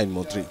করেন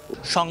আইনমন্ত্রী।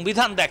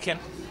 সংবিধান দেখেন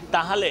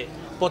তাহলে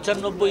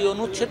 ৯৫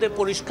 অনুচ্ছেদে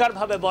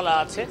পরিষ্কারভাবে বলা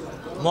আছে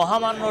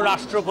মহামান্য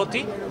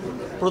রাষ্ট্রপতি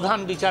প্রধান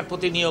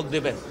বিচারপতি নিয়োগ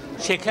দেবেন।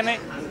 সেখানে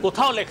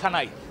কোথাও লেখা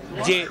নাই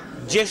যে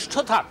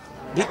জ্যেষ্ঠতার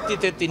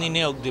ভিত্তিতে তিনি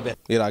নিয়োগ দিবেন।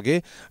 এর আগে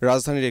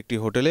রাজধানীর একটি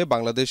হোটেলে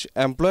বাংলাদেশ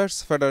এমপ্লয়ার্স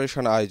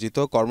ফেডারেশন আয়োজিত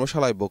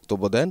কর্মশালায়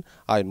বক্তব্য দেন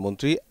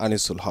আইনমন্ত্রী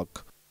আনিসুল হক।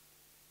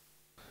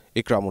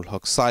 একরামুল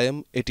হক সায়েম,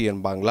 ATN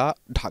বাংলা,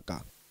 ঢাকা।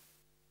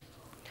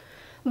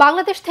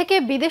 বাংলাদেশ থেকে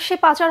বিদেশে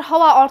পাচার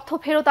হওয়া অর্থ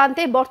ফেরত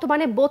আনতে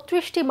বর্তমানে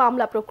 ৩২টি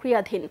মামলা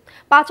প্রক্রিয়াধীন।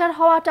 পাচার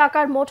হওয়া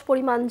টাকার মোট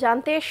পরিমাণ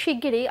জানতে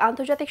শিগগিরই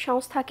আন্তর্জাতিক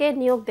সংস্থাকে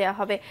নিয়োগ দেওয়া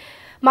হবে।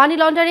 মানি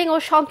লন্ডারিং ও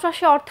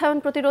সন্ত্রাসী অর্থায়ন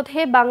প্রতিরোধে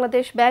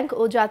বাংলাদেশ ব্যাংক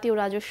ও জাতীয়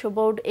রাজস্ব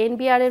বোর্ড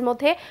NBR এর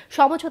মধ্যে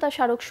সমঝোতা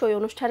স্মারক সই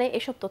অনুষ্ঠানে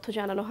এসব তথ্য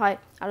জানানো হয়।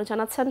 আরও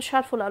জানাচ্ছেন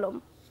শারফুল আলম।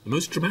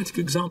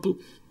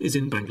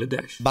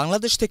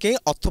 বাংলাদেশ থেকে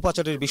অর্থ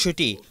পাচারের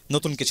বিষয়টি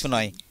নতুন কিছু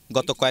নয়।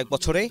 গত কয়েক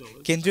বছরে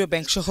কেন্দ্রীয়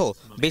ব্যাংক সহ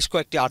বেশ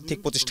কয়েকটি আর্থিক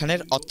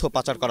প্রতিষ্ঠানের অর্থ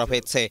পাচার করা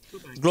হয়েছে।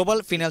 গ্লোবাল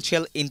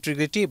ফিনান্সিয়াল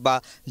ইন্টিগ্রিটি বা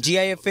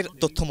GIF এর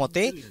তথ্য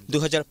মতে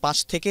 2005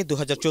 থেকে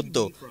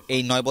 2014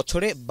 এই 9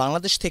 বছরে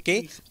বাংলাদেশ থেকে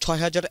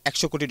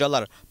 $৬,১০০ কোটি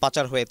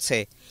পাচার হয়েছে।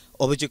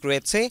 অভিযোগ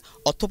রয়েছে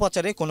অর্থ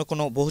পাচারে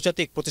কোনো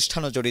বহুজাতিক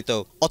প্রতিষ্ঠানও জড়িত।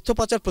 অর্থ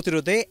পাচার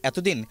প্রতিরোধে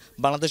এতদিন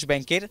বাংলাদেশ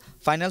ব্যাংকের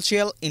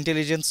ফাইন্যান্সিয়াল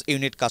ইন্টেলিজেন্স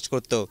ইউনিট কাজ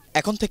করত।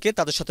 এখন থেকে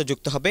তাদের সাথে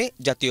যুক্ত হবে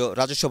জাতীয়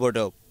রাজস্ব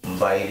বোর্ডও।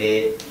 বাইরে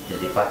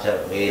যদি পাচার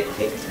হয়ে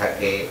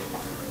থাকে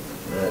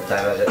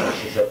তারা যাতে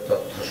সেসব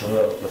তথ্য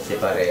সংগ্রহ করতে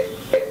পারে,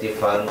 একটি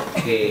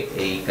ফান্ডকে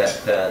এই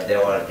কাজটা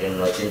দেওয়ার জন্য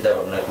চিন্তা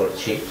ভাবনা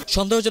করছি।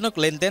 সন্দেহজনক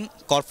লেনদেন,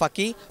 কর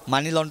ফাঁকি,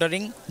 মানি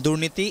লন্ডারিং,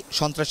 দুর্নীতি,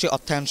 সন্ত্রাসী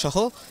অর্থায়ন সহ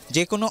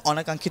যে কোনো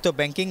অনাকাঙ্ক্ষিত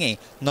ব্যাংকিংয়ে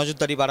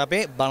নজরদারি বাড়াবে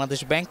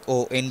বাংলাদেশ ব্যাংক ও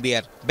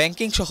NBR।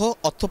 ব্যাংকিং সহ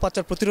অর্থ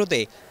পাচার প্রতিরোধে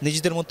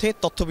নিজেদের মধ্যে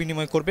তথ্য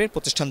বিনিময় করবে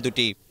প্রতিষ্ঠান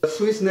দুটি।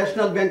 সুইস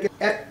ন্যাশনাল ব্যাংকের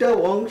একটা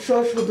অংশ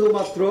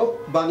শুধুমাত্র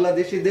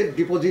বাংলাদেশিদের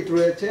ডিপোজিট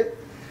রয়েছে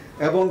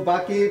এবং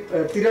বাকি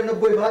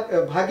 93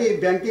 ভাগই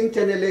ব্যাংকিং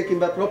চ্যানেলে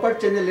কিংবা প্রপার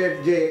চ্যানেলের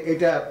যে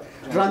এটা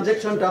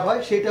ট্রানজ্যাকশনটা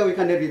হয় সেটা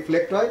ওইখানে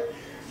রিফ্লেক্ট হয়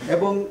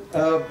এবং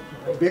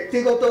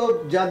ব্যক্তিগত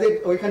যাদের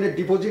ওইখানে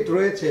ডিপোজিট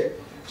রয়েছে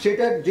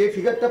সেটার যে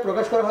ফিগারটা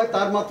প্রকাশ করা হয়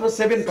তার মাত্র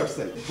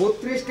 7%।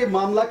 32টি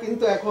মামলা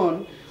কিন্তু এখন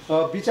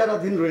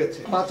বিচারাধীন রয়েছে।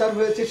 পাচার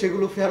হয়েছে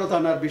সেগুলো ফেরত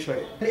আনার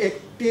বিষয়ে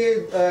একটি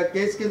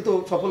কেস কিন্তু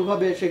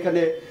সফলভাবে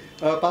সেখানে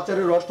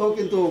পাচারের অর্থও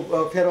কিন্তু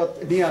ফেরত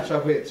নিয়ে আসা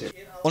হয়েছে।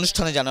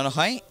 অনুষ্ঠানে জানানো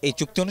হয় এই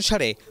চুক্তি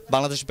অনুসারে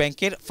বাংলাদেশ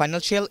ব্যাংকের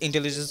ফাইন্যান্সিয়াল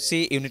ইন্টেলিজেন্সি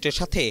ইউনিটের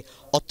সাথে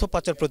অর্থ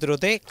পাচার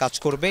প্রতিরোধে কাজ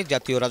করবে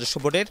জাতীয় রাজস্ব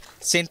বোর্ডের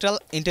central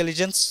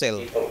intelligence sell.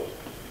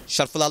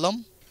 Sharful Alam,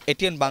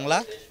 ATN Bangla,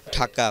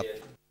 Dhaka.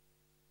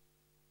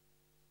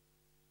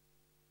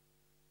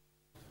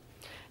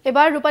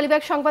 এবার রূপালী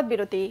ব্যাগ সংবাদ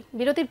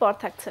বিরতির পর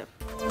থাকছে।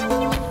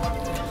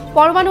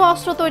 পরমাণু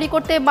অস্ত্র তৈরি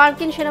করতে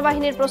মার্কিন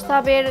সেনাবাহিনীর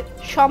প্রস্তাবের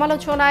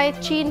সমালোচনায়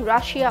চীন,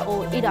 রাশিয়া ও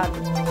ইরান।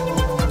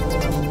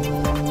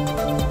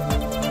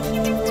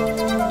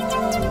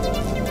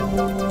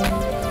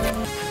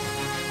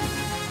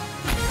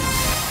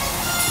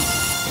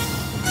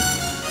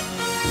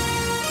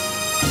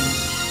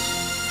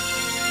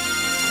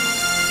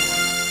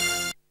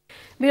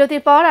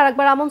 বিরতির পর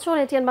আরেকবার আমন্ত্রণ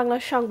এটিএন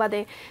বাংলার সংবাদে।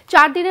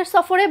 4 দিনের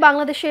সফরে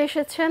বাংলাদেশে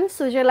এসেছেন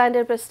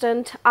সুইজারল্যান্ডের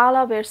প্রেসিডেন্ট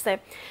আলা বেরসে।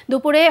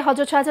 দুপুরে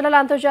হযরত শাহজালাল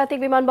আন্তর্জাতিক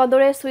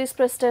বিমানবন্দরে সুইস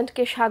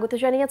প্রেসিডেন্টকে স্বাগত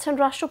জানিয়েছেন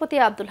রাষ্ট্রপতি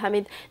আব্দুল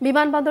হামিদ।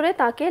 বিমানবন্দরে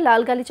তাকে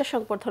লাল গালিচা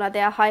সংবর্ধনা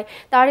দেওয়া হয়।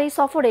 তার এই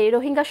সফরে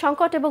রোহিঙ্গা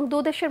সংকট এবং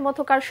দুই দেশের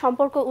মধ্যকার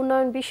সম্পর্ক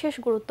উন্নয়ন বিশেষ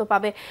গুরুত্ব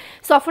পাবে।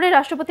 সফরে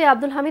রাষ্ট্রপতি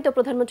আব্দুল হামিদ ও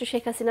প্রধানমন্ত্রী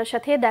শেখ হাসিনার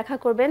সাথে দেখা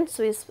করবেন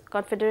সুইস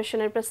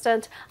কনফেডারেশনের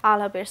প্রেসিডেন্ট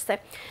আলা বেরসে।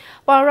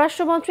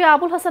 পররাষ্ট্রমন্ত্রী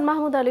আবুল হাসান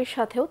মাহমুদ আলীর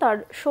সাথেও তার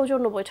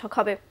সৌজন্য বৈঠক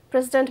হবে।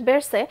 প্রেসিডেন্ট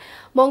বেরসে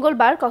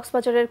মঙ্গলবার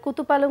কক্সবাজারের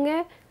কুতুপালংয়ে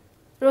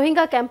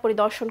রোহিঙ্গা ক্যাম্প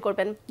পরিদর্শন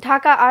করবেন।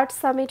 ঢাকা আর্ট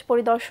সামিট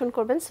পরিদর্শন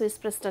করবেন সুইস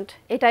প্রেসিডেন্ট।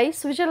 এটাই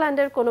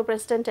সুইজারল্যান্ডের কোনো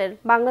প্রেসিডেন্টের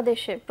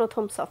বাংলাদেশে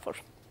প্রথম সফর।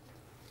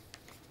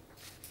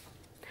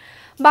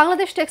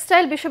 বাংলাদেশ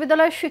টেক্সটাইল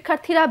বিশ্ববিদ্যালয়ের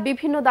শিক্ষার্থীরা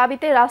বিভিন্ন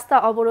দাবিতে রাস্তা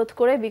অবরোধ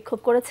করে বিক্ষোভ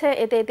করেছে।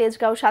 এতে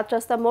তেজগাঁও 7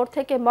 রাস্তা মোড়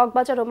থেকে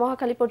মগবাজার ও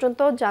মহাখালী পর্যন্ত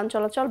যান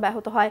চলাচল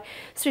ব্যাহত হয়।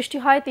 সৃষ্টি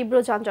হয় তীব্র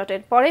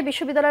যানজটের। পরে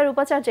বিশ্ববিদ্যালয়ের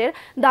উপাচার্যের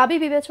দাবি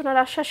বিবেচনার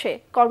আশ্বাসে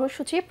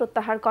কর্মসূচি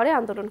প্রত্যাহার করে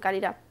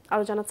আন্দোলনকারীরা।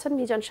 আরও জানাচ্ছেন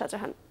মিজান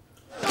শাহজাহান।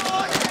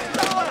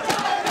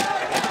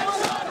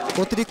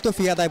 অতিরিক্ত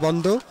ফি আদায়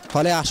বন্ধ,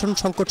 ফলে আসন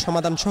সংকট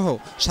সমাধান সহ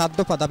 7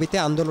 দফা দাবিতে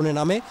আন্দোলনে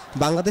নামে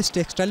বাংলাদেশ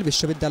টেক্সটাইল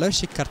বিশ্ববিদ্যালয়ের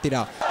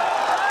শিক্ষার্থীরা।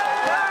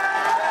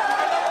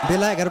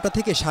 বেলা 11টা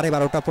থেকে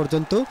 12:30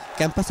 পর্যন্ত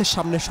ক্যাম্পাসের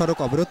সামনে সড়ক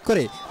অবরোধ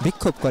করে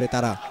বিক্ষোভ করে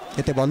তারা।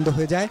 এতে বন্ধ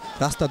হয়ে যায়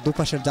রাস্তার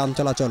দুপাশের যান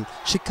চলাচল।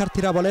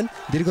 শিক্ষার্থীরা বলেন,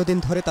 দীর্ঘদিন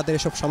ধরে তাদের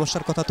এসব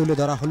সমস্যার কথা তুলে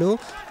ধরা হলেও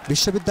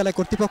বিশ্ববিদ্যালয়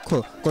কর্তৃপক্ষ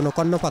কোনো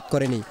কর্ণপাত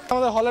করেনি।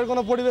 আমাদের হলের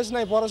কোনো পরিবেশ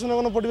নাই, পড়াশোনার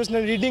কোনো পরিবেশ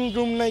নাই, রিডিং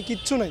রুম নাই,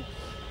 কিচ্ছু নাই।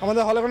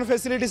 আমাদের হলে কোনো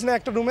ফ্যাসিলিটিস নেই।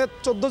 একটা রুমে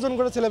 14 জন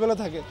করে ছেলেপেলে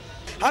থাকে।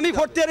 আমি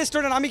ফোর্থ ইয়ার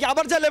স্টুডেন্ট, আমি কি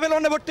আবার যা লেভেল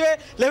 1-এ ভর্তি হয়ে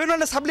লেভেল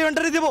 1-এ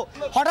সাপ্লিমেন্টারি দেবো?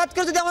 হঠাৎ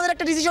করে যদি আমাদের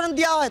একটা ডিসিশন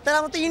দেওয়া হয়, তাহলে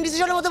আমরা তো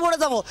ইনডিসিশনের মধ্যে পড়ে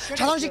যাবো।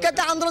 সাধারণ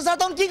শিক্ষার্থী আন্দোলন ছাড়া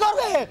তখন কি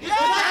করবে?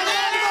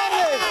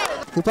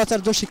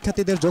 উপাচার্য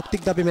শিক্ষার্থীদের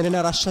যৌক্তিক দাবি মেনে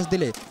নেওয়ার আশ্বাস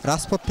দিলে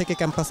রাজপথ থেকে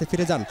ক্যাম্পাসে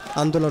ফিরে যান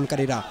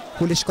আন্দোলনকারীরা।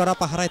 পুলিশ করা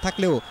পাহারায়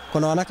থাকলেও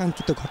কোনো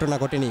অনাকাঙ্ক্ষিত ঘটনা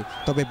ঘটেনি।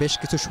 তবে বেশ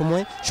কিছু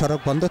সময়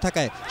সড়ক বন্ধ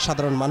থাকায়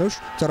সাধারণ মানুষ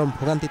চরম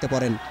ভোগান্তিতে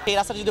পড়েন। এই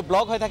রাস্তা যদি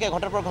ব্লক হয়ে থাকে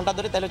ঘন্টার পর ঘন্টা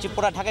ধরে, তাহলে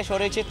পুরো ঢাকা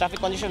শহরে ট্রাফিক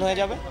কনজেশন হয়ে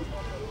যাবে।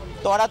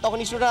 তো ওরা তখন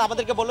স্টুডেন্ট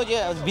আমাদেরকে বললো যে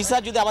ভিসা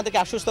যদি আমাদেরকে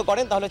আশ্বস্ত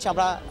করেন তাহলে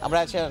আমরা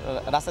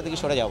রাস্তা থেকে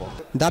সরে যাব।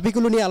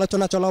 দাবিগুলো নিয়ে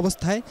আলোচনা চলা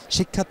অবস্থায়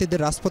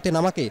শিক্ষার্থীদের রাজপথে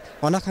নামাকে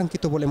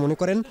অনাকাঙ্ক্ষিত বলে মনে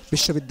করেন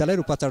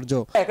বিশ্ববিদ্যালয়ের উপাচার্য।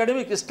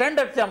 একাডেমিক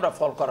স্ট্যান্ডার্ডকে আমরা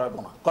ফলো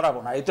করাবো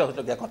না, এটা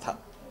হলো কথা।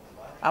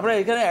 আমরা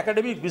এখানে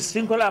একাডেমিক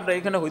বিশৃঙ্খলা আমরা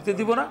এখানে হইতে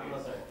দিব না,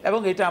 এবং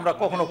এটা আমরা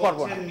কখনো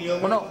করবো না।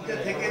 কোনো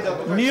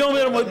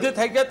নিয়মের মধ্যে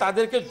থেকে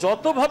তাদেরকে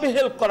যতভাবে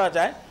হেল্প করা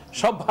যায়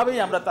সবভাবেই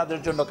আমরা তাদের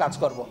জন্য কাজ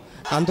করব।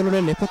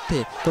 আন্দোলনের নেপথ্যে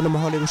কোনো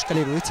মহলে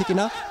উস্কানি রয়েছে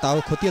কিনা তাও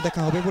খতিয়ে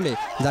দেখা হবে বলে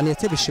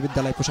জানিয়েছে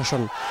বিশ্ববিদ্যালয়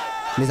প্রশাসন।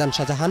 মিজান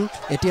শাহজাহান,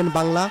 এটিএন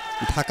বাংলা,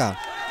 ঢাকা।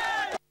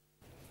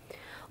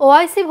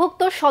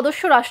 ওআইসিভুক্ত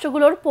সদস্য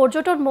রাষ্ট্রগুলোর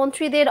পর্যটন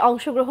মন্ত্রীদের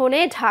অংশগ্রহণে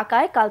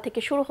ঢাকায় কাল থেকে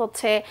শুরু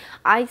হচ্ছে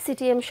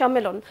আইসিটিএম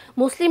সম্মেলন।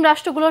 মুসলিম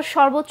রাষ্ট্রগুলোর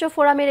সর্বোচ্চ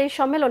ফোরামের এই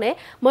সম্মেলনে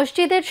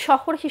মসজিদের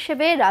শহর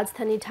হিসেবে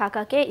রাজধানী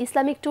ঢাকাকে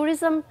ইসলামিক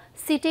ট্যুরিজম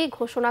সিটি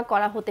ঘোষণা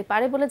করা হতে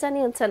পারে বলে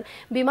জানিয়েছেন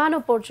বিমান ও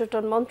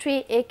পর্যটন মন্ত্রী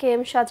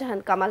AKM শাহজাহান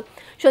কামাল।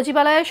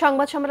 সচিবালয়ে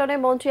সংবাদ সম্মেলনে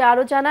মন্ত্রী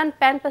আরও জানান,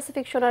 প্যান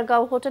প্যাসিফিক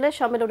সোনারগাঁও হোটেলে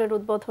সম্মেলনের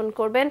উদ্বোধন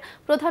করবেন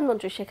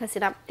প্রধানমন্ত্রী শেখ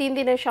হাসিনা। 3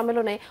 দিনের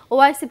সম্মেলনে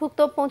ওআইসিভুক্ত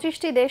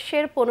 25টি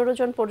দেশের 15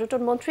 জন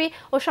পর্যটন মন্ত্রী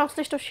ও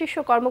সংশ্লিষ্ট শীর্ষ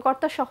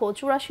কর্মকর্তা সহ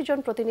 84 জন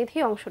প্রতিনিধি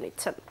অংশ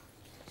নিচ্ছেন।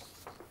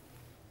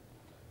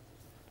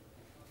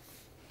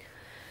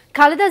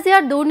 খালেদা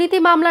জিয়ার দুর্নীতি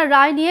মামলার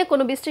রায় নিয়ে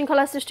কোনো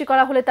বিশৃঙ্খলা সৃষ্টি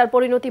করা হলে তার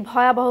পরিণতি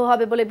ভয়াবহ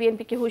হবে বলে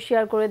বিএনপিকে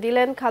হুঁশিয়ার করে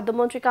দিলেন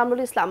খাদ্যমন্ত্রী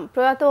কামরুল ইসলাম।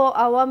 প্রয়াত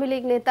আওয়ামী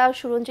লীগ নেতা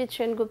সুরঞ্জিত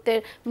সেনগুপ্তের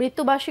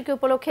মৃত্যুবার্ষিকী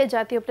উপলক্ষে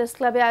জাতীয় প্রেস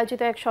ক্লাবে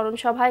আয়োজিত এক স্মরণ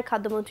সভায়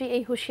খাদ্যমন্ত্রী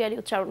এই হুঁশিয়ারি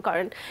উচ্চারণ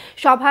করেন।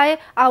 সভায়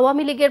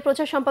আওয়ামী লীগের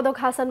প্রচার সম্পাদক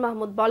হাসান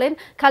মাহমুদ বলেন,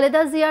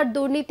 খালেদা জিয়ার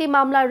দুর্নীতি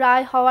মামলার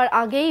রায় হওয়ার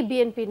আগেই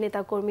বিএনপির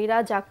নেতাকর্মীরা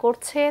যা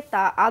করছে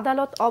তা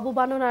আদালত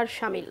অবমাননার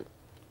শামিল।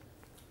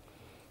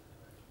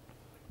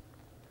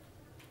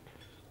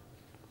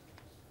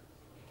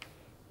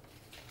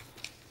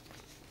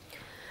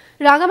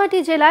 রাঙ্গামাটি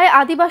জেলায়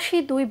আদিবাসী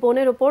 2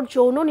 বোনের ওপর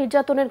যৌন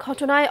নির্যাতনের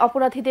ঘটনায়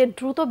অপরাধীদের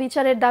দ্রুত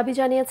বিচারের দাবি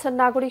জানিয়েছেন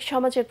নাগরিক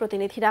সমাজের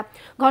প্রতিনিধিরা।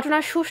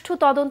 ঘটনার সুষ্ঠু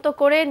তদন্ত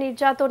করে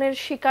নির্যাতনের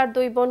শিকার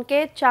 2 বোনকে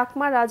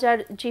চাকমা রাজার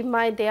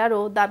জিম্মায়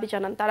দেয়ারও দাবি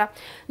জানান তারা।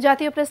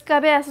 জাতীয় প্রেস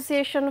ক্লাবে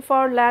association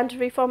for land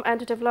reform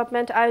and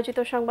development আয়োজিত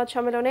সংবাদ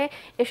সম্মেলনে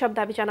এসব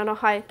দাবি জানানো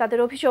হয়। তাদের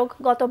অভিযোগ,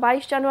 গত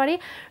 22 জানুয়ারি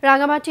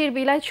রাঙ্গামাটির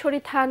বিলাইছড়ি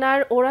থানার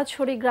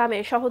ওরাছড়ি গ্রামে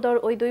সহোদর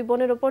ওই 2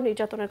 বোনের ওপর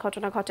নির্যাতনের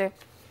ঘটনা ঘটে।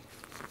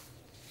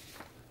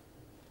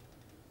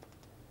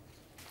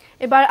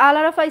 এবার আল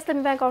আরাফা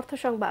ইসলামী ব্যাংক অর্থ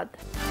সংবাদ।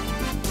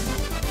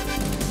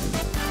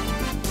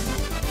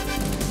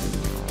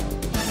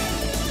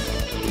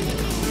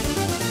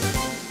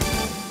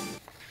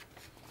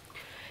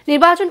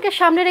 নির্বাচনকে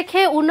সামনে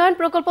রেখে উন্নয়ন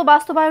প্রকল্প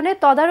বাস্তবায়নে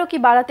তদারকি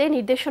বাড়াতে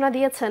নির্দেশনা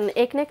দিয়েছেন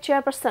একনেক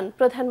চেয়ারপারসন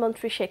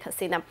প্রধানমন্ত্রী শেখ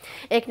হাসিনা।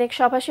 একনেক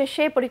সভা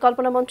শেষে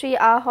পরিকল্পনামন্ত্রী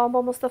আ.হ.ম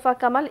মোস্তফা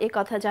কামাল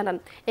কথা জানান।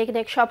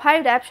 একনেক সভায়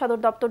র্যাব সদর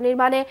দপ্তর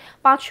নির্মাণে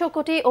 500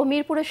 কোটি ও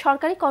মিরপুরের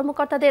সরকারি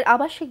কর্মকর্তাদের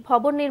আবাসিক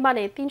ভবন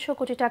নির্মাণে 300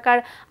 কোটি টাকার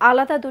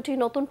আলাদা 2টি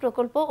নতুন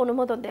প্রকল্প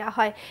অনুমোদন দেওয়া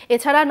হয়।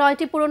 এছাড়া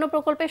 9টি পুরনো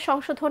প্রকল্পের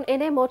সংশোধন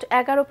এনে মোট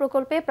 11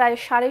 প্রকল্পে প্রায়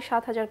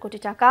 7,500 কোটি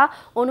টাকা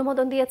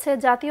অনুমোদন দিয়েছে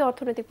জাতীয়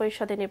অর্থনৈতিক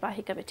পরিষদের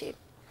নির্বাহী কমিটি।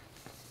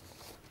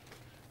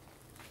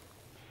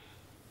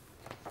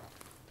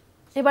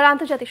 এবার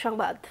আন্তর্জাতিক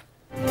সংবাদ।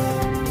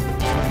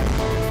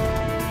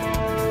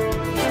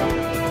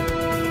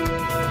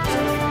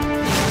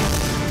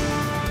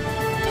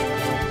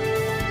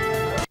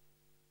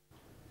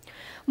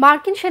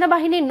 মার্কিন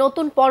সেনাবাহিনীর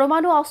নতুন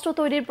পরমাণু অস্ত্র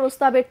তৈরির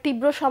প্রস্তাবের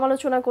তীব্র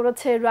সমালোচনা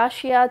করেছে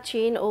রাশিয়া,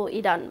 চীন ও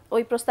ইরান।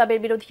 ওই প্রস্তাবের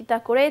বিরোধিতা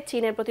করে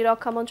চীনের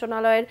প্রতিরক্ষা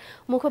মন্ত্রণালয়ের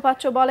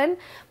মুখপাত্র বলেন,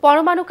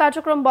 পরমাণু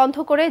কার্যক্রম বন্ধ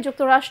করে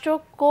যুক্তরাষ্ট্র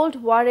কোল্ড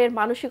ওয়ারের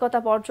মানসিকতা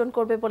বর্জন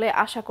করবে বলে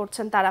আশা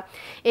করছেন তারা।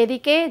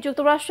 এদিকে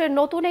যুক্তরাষ্ট্রের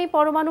নতুন এই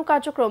পরমাণু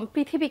কার্যক্রম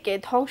পৃথিবীকে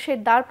ধ্বংসের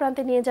দ্বার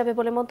প্রান্তে নিয়ে যাবে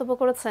বলে মন্তব্য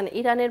করেছেন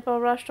ইরানের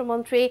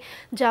পররাষ্ট্রমন্ত্রী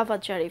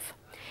জাভাদ জারিফ।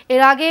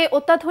 এর আগে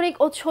অত্যাধুনিক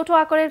ও ছোট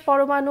আকারের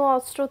পরমাণু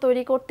অস্ত্র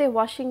তৈরি করতে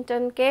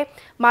ওয়াশিংটনকে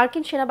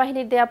মার্কিন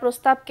সেনাবাহিনীর দেয়া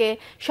প্রস্তাবকে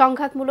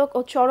সংঘাতমূলক ও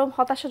চরম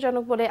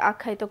হতাশাজনক বলে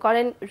আখ্যায়িত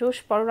করেন রুশ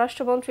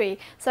পররাষ্ট্রমন্ত্রী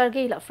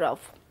সার্গেই লাভরভ।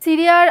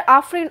 সিরিয়ার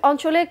আফরিন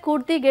অঞ্চলে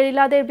কুর্দি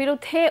গেরিলাদের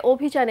বিরুদ্ধে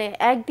অভিযানে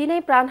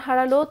একদিনেই প্রাণ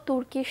হারালো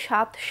তুর্কি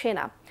 7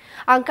 সেনা।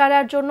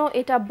 আঙ্কারার জন্য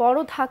এটা বড়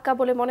ধাক্কা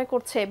বলে মনে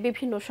করছে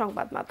বিভিন্ন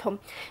সংবাদ মাধ্যম।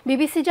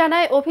 বিবিসি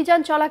জানায়,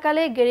 অভিযান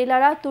চলাকালে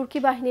গেরিলারা তুর্কি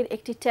বাহিনীর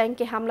একটি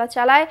ট্যাঙ্কে হামলা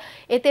চালায়,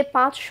 এতে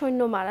 5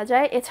 সৈন্য মারা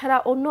যায়। এছাড়া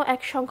অন্য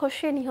এক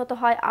সংঘর্ষে নিহত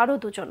হয় আরও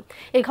 2 জন।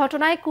 এই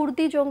ঘটনায়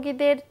কুর্দি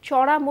জঙ্গিদের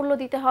চড়া মূল্য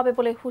দিতে হবে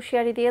বলে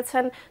হুঁশিয়ারি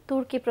দিয়েছেন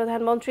তুর্কি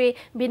প্রধানমন্ত্রী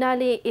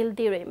বিনালি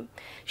ইলদিরিম।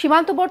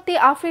 সীমান্তবর্তী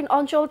আফরিন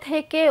অঞ্চল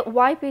থেকে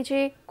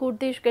ওয়াইপিজি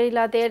কুর্দি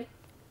গেরিলাদের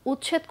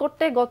উচ্ছেদ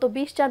করতে গত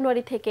 20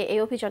 জানুয়ারি থেকে এই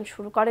অভিযান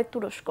শুরু করে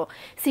তুরস্ক।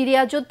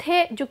 সিরিয়া যুদ্ধে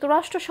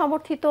যুক্তরাষ্ট্র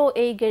সমর্থিত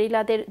এই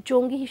গেরিলাদের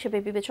জঙ্গি হিসেবে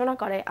বিবেচনা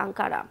করে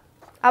আঙ্কারা।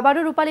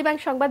 আবারও রূপালী ব্যাংক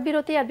সংবাদ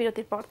বিরতি, আর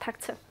বিরতির পর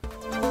থাকছে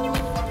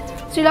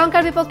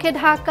শ্রীলঙ্কার বিপক্ষে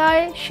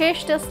ঢাকায় শেষ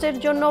টেস্টের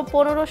জন্য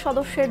 15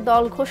 সদস্যের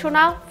দল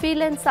ঘোষণা।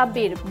 ফিরলেন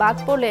সাব্বির, বাদ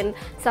পড়লেন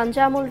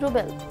সানজামুল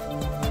রুবেল।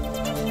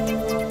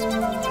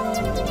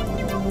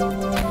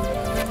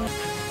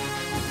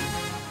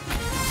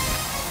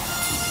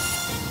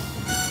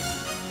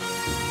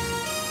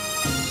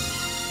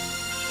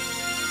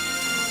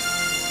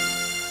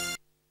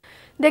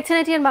 দেখছেন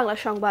এটিএন বাংলা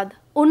সংবাদ।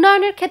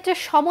 উন্নয়নের ক্ষেত্রে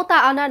সমতা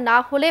আনা না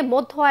হলে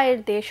মধ্য আয়ের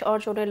দেশ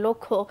অর্জনের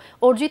লক্ষ্য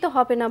অর্জিত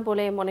হবে না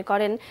বলে মনে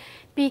করেন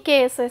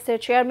পিকেএসএফ এর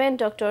চেয়ারম্যান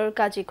ডক্টর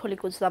কাজী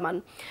খলিকুজ্জামান।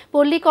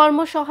 পল্লী কর্ম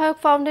সহায়ক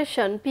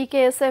ফাউন্ডেশন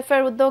পিকেএসএফ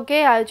এর উদ্যোগে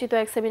আয়োজিত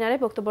এক সেমিনারে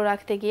বক্তব্য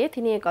রাখতে গিয়ে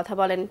তিনি কথা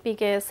বলেন।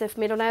 পিকেএসএফ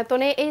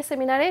মিলনায়তনে এই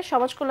সেমিনারে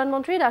সমাজ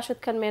কল্যাণমন্ত্রী রাশেদ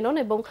খান মেনন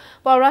এবং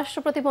পররাষ্ট্র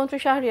প্রতিমন্ত্রী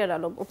শাহরিয়ার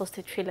আলম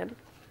উপস্থিত ছিলেন।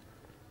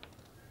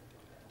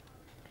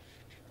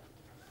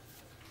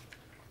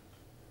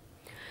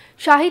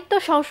 সাহিত্য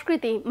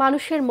সংস্কৃতি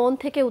মানুষের মন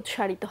থেকে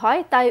উৎসারিত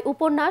হয়, তাই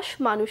উপন্যাস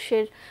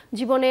মানুষের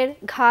জীবনের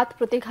ঘাত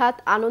প্রতিঘাত,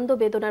 আনন্দ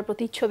বেদনার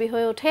প্রতিচ্ছবি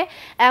হয়ে ওঠে,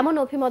 এমন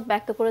অভিমত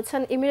ব্যক্ত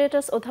করেছেন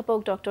ইমিরেটাস অধ্যাপক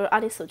ডক্টর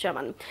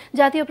আনিসুজ্জামান।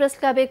 জাতীয় প্রেস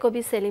ক্লাবে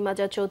কবি সেলিম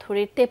আজাদ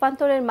চৌধুরীর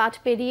তেপান্তরের মাঠ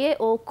পেরিয়ে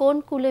ও কোন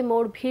কুলে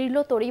মোর ভিড়ল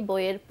তরি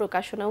বইয়ের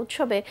প্রকাশনা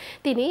উৎসবে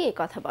তিনি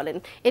কথা বলেন।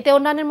 এতে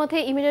অন্যান্যের মধ্যে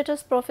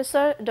emeritus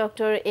professor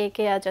doctor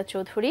A K Azad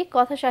Chowdhury,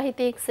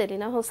 কথাসাহিত্যিক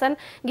সেলিনা হোসেন,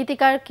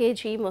 গীতিকার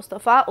কে.জি.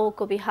 মোস্তফা ও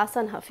কবি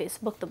হাসান হাফিজ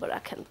বক্তব্য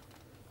রাখেন।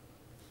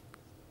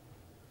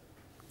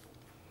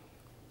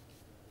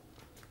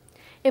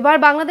 এবার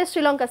বাংলাদেশ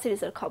শ্রীলঙ্কা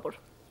সিরিজের খবর।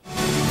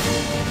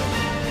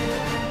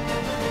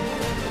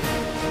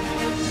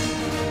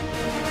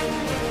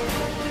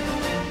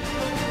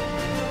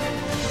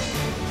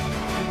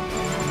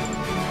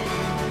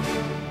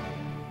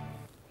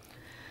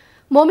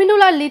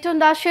 মমিনুল আর লিটন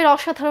দাসের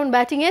অসাধারণ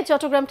ব্যাটিংয়ে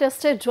চট্টগ্রাম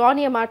টেস্টে ড্র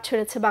নিয়ে মাঠ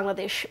ছেড়েছে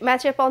বাংলাদেশ।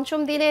 ম্যাচের পঞ্চম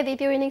দিনে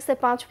দ্বিতীয় ইনিংসে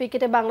 5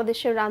 উইকেটে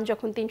বাংলাদেশের রান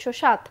যখন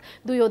 307,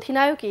 2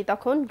 অধিনায়কই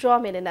তখন ড্র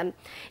মেনে নেন।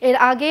 এর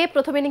আগে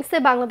প্রথম ইনিংসে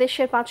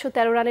বাংলাদেশের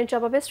 513 রানের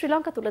জবাবে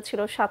শ্রীলঙ্কা তুলেছিল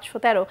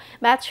 713।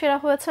 ম্যাচ সেরা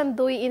হয়েছেন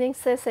 2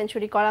 ইনিংসে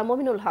সেঞ্চুরি করা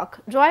মমিনুল হক।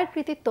 ড্রয়ের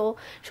কৃতিত্ব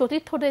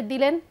সতীর্থদের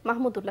দিলেন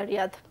মাহমুদুল্লাহ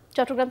রিয়াদ।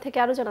 চট্টগ্রাম থেকে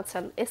আরও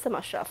জানাচ্ছেন এস.এম.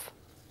 আশরাফ।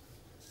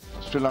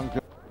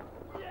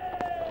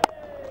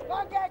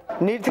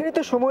 নির্ধারিত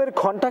সময়ের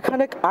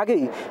ঘণ্টাখানেক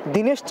আগেই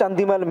দীনেশ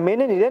চান্দিমাল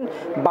মেনে নিলেন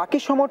বাকি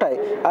সময়টায়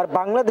আর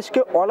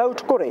বাংলাদেশকে অল আউট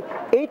করে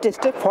এই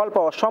টেস্টে ফল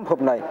পাওয়া সম্ভব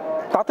নয়।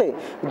 তাতে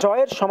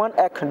জয়ের সমান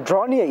এক ড্র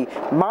নিয়েই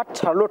মাঠ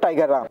ছাড়ল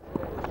টাইগাররা।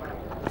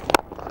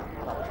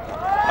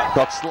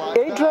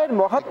 এই ড্রয়ের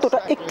মাহাত্ম্যটা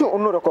একটু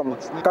অন্যরকম,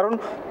 কারণ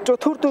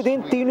চতুর্থ দিন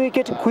 3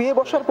 উইকেট খুইয়ে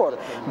বসার পর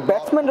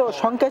ব্যাটসম্যানরাও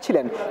শঙ্কায়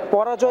ছিলেন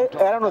পরাজয়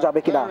এড়ানো যাবে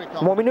কিনা।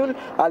 মমিনুল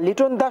আর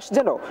লিটন দাস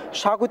যেন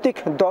স্বাগতিক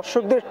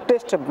দর্শকদের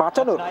টেস্ট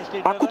বাঁচানোর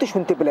আকুতি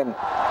শুনতে পেলেন।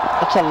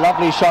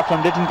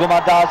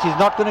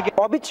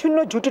 অবিচ্ছিন্ন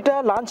জুটিটা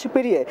লাঞ্চ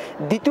পেরিয়ে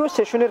দ্বিতীয়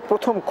সেশনের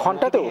প্রথম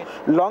ঘণ্টাতেও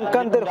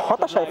লঙ্কানদের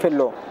হতাশায়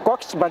ফেলল।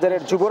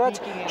 কক্সবাজারের যুবরাজ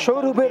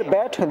সৌরভের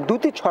ব্যাট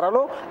দুটি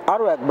ছড়ালো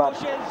আরও একবার।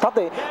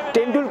 তাতে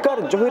টেন্ডুলকার,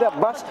 জহির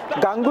আব্বাস,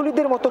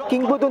 গাঙ্গুলিদের মতো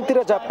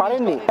কিংবদন্তিরা যা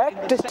পারেননি, এক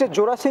টেস্টে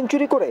জোড়া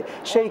সেঞ্চুরি করে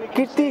সেই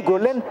কীর্তি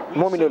গড়লেন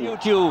মমিনুল।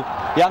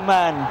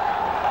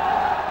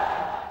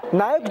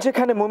 নায়ক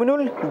যেখানে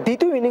মমিনুল,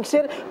 দ্বিতীয়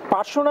ইনিংসের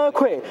পার্শ্বনায়ক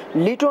হয়ে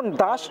লিটন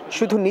দাস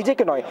শুধু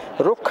নিজেকে নয়,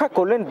 রক্ষা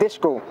করলেন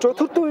দেশকেও।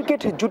 চতুর্থ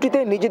উইকেট জুটিতে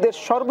নিজেদের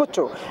সর্বোচ্চ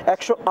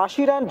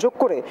 180 রান যোগ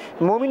করে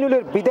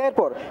মমিনুলের বিদায়ের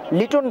পর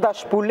লিটন দাস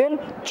পুরলেন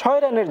 6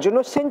 রানের জন্য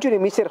সেঞ্চুরি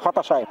মিসের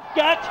হতাশায়।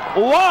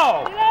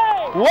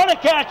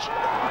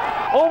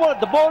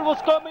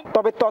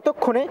 তবে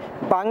ততক্ষণে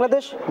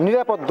বাংলাদেশ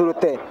নিরাপদ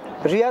দূরত্বে।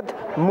 রিয়াদ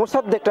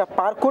মোসাদ্দেকরা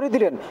পার করে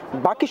দিলেন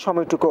বাকি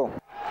সময়টুকু।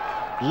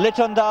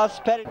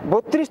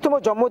 32তম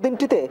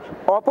জন্মদিনটিতে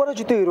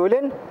অপরাজিতই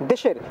রইলেন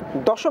দেশের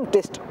 10ম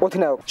টেস্ট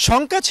অধিনায়ক।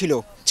 শঙ্কা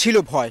ছিল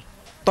ভয়,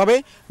 তবে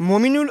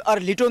মমিনুল আর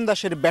লিটন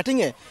দাসের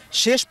ব্যাটিংয়ে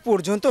শেষ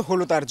পর্যন্ত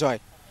হলো তার জয়।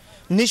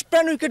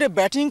 নিষ্প্রাণ উইকেটে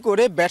ব্যাটিং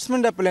করে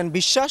ব্যাটসম্যানরা পেলেন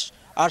বিশ্বাস,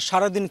 আর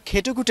সারাদিন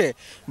খেটেখুটে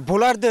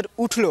বোলারদের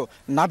উঠল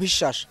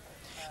নাভিশ্বাস।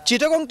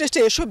 চিটাগং টেস্টে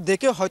এসব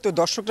দেখে হয়তো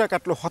দর্শকরা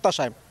কাটল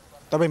হতাশায়,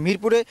 তবে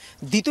মিরপুরে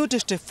দ্বিতীয়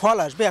টেস্টে ফল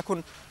আসবে এখন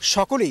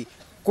সকলেই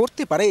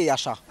করতে পারে এই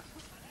আশা।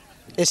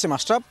 SM.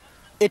 Ashraf,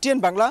 ATN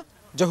Bangla,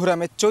 Zahur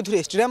Ahmed Chowdhury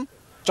stadium,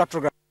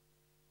 Chittagong.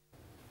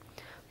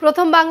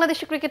 প্রথম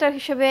বাংলাদেশি ক্রিকেটার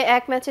হিসেবে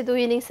এক ম্যাচে 2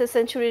 ইনিংসে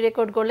সেঞ্চুরি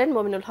রেকর্ড গড়লেন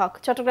মমিনুল হক।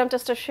 চট্টগ্রাম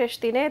টেস্টের শেষ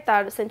দিনে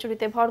তার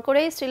সেঞ্চুরিতে ভর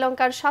করেই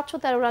শ্রীলঙ্কার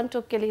 713 রান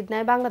টপকে লিড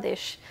নেয়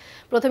বাংলাদেশ।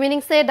 প্রথম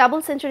ইনিংসে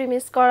ডাবল সেঞ্চুরি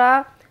মিস করা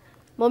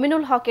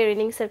মমিনুল হকের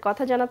ইনিংসের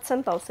কথা জানাচ্ছেন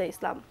তৌসিফ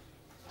ইসলাম।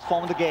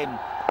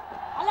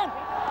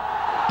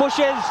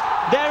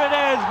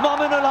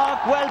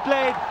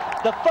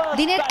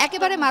 দিনের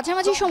একেবারে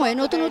মাঝামাঝি সময়ে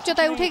নতুন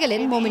উচ্চতায় উঠে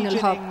গেলেন মমিনুল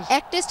হক।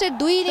 এক টেস্টের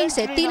 2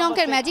 ইনিংসে 3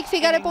 অঙ্কের ম্যাজিক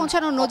ফিগারে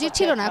পৌঁছানোর নজির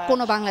ছিল না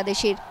কোনো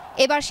বাংলাদেশির।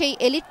 এবার সেই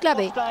এলিট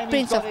ক্লাবে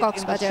প্রিন্স অফ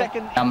কক্সবাজার।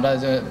 আমরা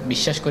যে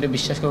বিশ্বাস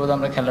করবো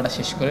আমরা খেলাটা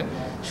শেষ করে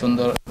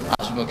সুন্দর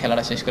আসবো,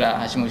 খেলাটা শেষ করে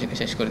হাসি মুখে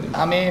শেষ করে দেবো।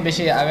 আমি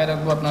বেশি আগে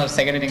রাখবো আপনার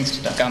সেকেন্ড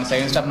ইনিংসটা, কারণ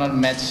সেকেন্ড ইনিংসটা আপনার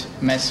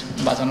ম্যাচ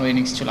বাঁচানোর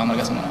ইনিংস ছিল আমার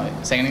কাছে মনে হয়।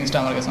 সেকেন্ড ইনিংসটা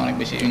আমার কাছে অনেক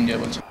বেশি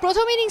এনজয়েবল ছিল।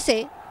 প্রথম ইনিংসে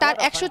তার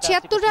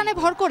 176 রানে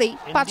ভর করেই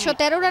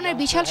 513 রানের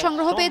বিশাল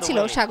সংগ্রহ পেয়েছিল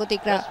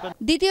স্বাগতিকরা।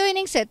 দ্বিতীয়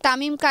ইনিংসে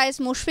তামিম, কায়েস,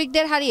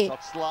 মুশফিকদের হারিয়ে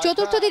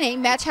চতুর্থ দিনেই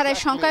ম্যাচ হারের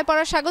শঙ্কায়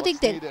পড়া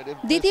স্বাগতিকদের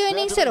দ্বিতীয়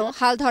ইনিংসেরও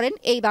হাল ধরেন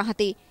এই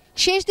বাঁহাতি।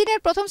 শেষ দিনের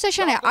প্রথম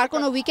সেশনে আর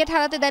কোনো উইকেট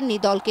হারাতে দেননি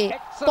দলকে।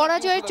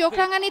 পরাজয়ের চোখ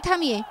রাঙানি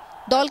থামিয়ে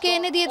দলকে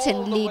এনে দিয়েছেন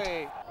লিড।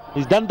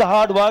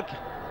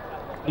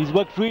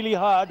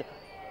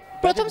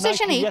 প্রথম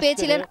সেশনেই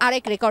পেয়েছিলেন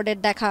আরেক রেকর্ডের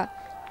দেখা।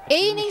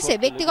 এই ইনিংসে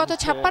ব্যক্তিগত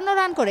 56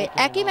 রান করে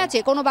একই ম্যাচে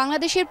কোনো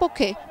বাংলাদেশের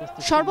পক্ষে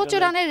সর্বোচ্চ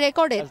রানের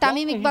রেকর্ডে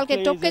তামিম ইকবালকে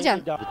টপকে যান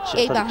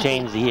এই বাঁহাতি।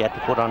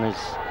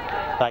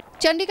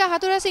 চন্ডিকা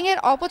হাতুরা সিং এর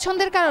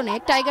অপছন্দের কারণে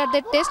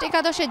টাইগারদের টেস্ট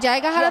একাদশে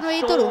জায়গা হারানো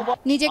এই তরুণ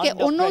নিজেকে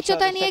অন্য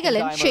উচ্চতায় নিয়ে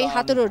গেলেন সেই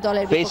হাতুরুর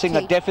দলের বিপক্ষে।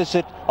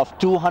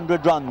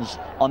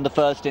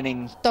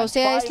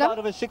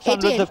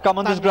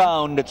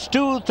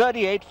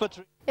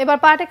 এবার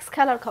পার্টেক্স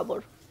খেলার খবর।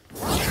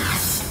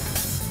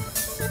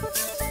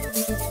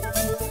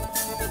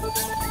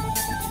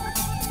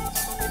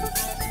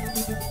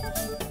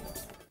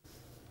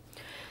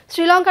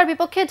 শ্রীলঙ্কার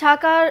বিপক্ষে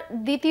ঢাকার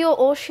দ্বিতীয়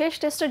ও শেষ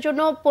টেস্টের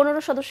জন্য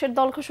 15 সদস্যের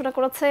দল ঘোষণা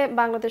করেছে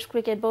বাংলাদেশ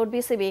ক্রিকেট বোর্ড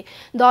BCB।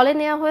 দলে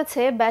নেওয়া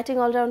হয়েছে ব্যাটিং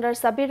অলরাউন্ডার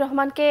সাব্বির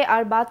রহমানকে,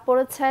 আর বাদ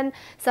পড়েছেন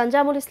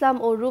সঞ্জামুল ইসলাম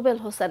ও রুবেল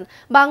হোসেন।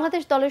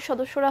 বাংলাদেশ দলের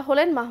সদস্যরা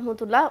হলেন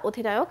মাহমুদুল্লাহ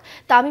অধিনায়ক,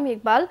 তামিম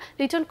ইকবাল,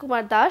 লিটন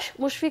কুমার দাস,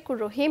 মুশফিকুর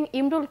রহিম,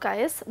 ইমরুল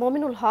কায়েস,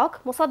 মমিনুল হক,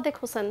 মোসাদ্দেক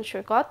হোসেন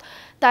সৈকত,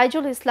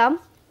 তাইজুল ইসলাম,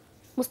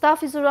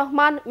 মুস্তাফিজুর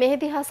রহমান,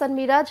 মেহেদি হাসান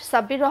মিরাজ,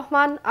 সাব্বির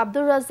রহমান,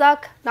 আব্দুর রাজ্জাক,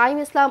 নাইম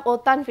ইসলাম ও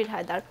তানভীর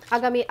হায়দার।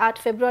 আগামী 8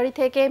 ফেব্রুয়ারি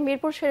থেকে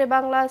মিরপুর শেরে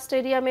বাংলা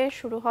স্টেডিয়ামে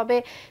শুরু হবে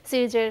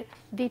সিরিজের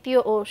দ্বিতীয়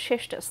ও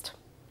শেষ টেস্ট।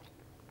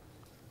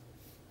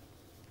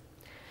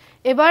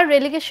 এবার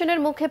রেলিগেশনের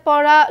মুখে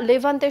পড়া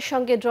লেভান্তের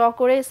সঙ্গে ড্র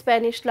করে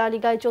স্প্যানিশ লা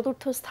লিগায়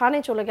 4র্থ স্থানে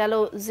চলে গেল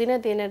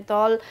জিনেদিনের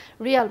দল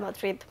রিয়াল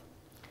মাদ্রিদ।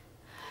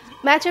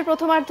 ম্যাচের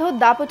প্রথমার্ধ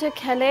দাপটে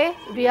খেলে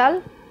রিয়াল।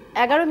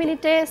 11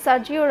 মিনিটে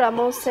সার্জিও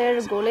রামোসের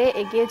গোলে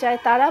এগিয়ে যায়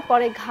তারা।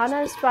 পরে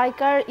ঘানার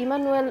স্ট্রাইকার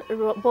ইমানুয়েল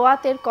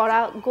বোয়াতের করা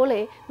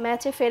গোলে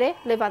ম্যাচে ফেরে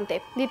লেভান্তে।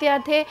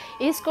 দ্বিতীয়ার্ধে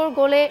স্কোর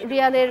গোলে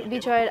রিয়ালের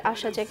বিজয়ের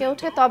আশা জেগে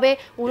ওঠে, তবে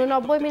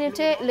 89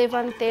 মিনিটে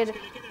লেভান্তের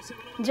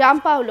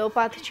জাম্পাওলো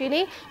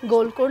পাথচিনি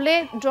গোল করলে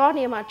ড্র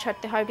নিয়ে মাঠ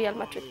ছাড়তে হয় রিয়াল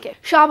মাদ্রিদকে।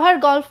 সাভার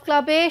গলফ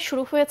ক্লাবে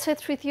শুরু হয়েছে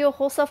তৃতীয়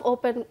হোসাফ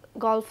ওপেন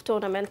গলফ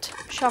টুর্নামেন্ট।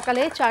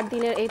 সকালে 4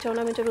 দিনের এই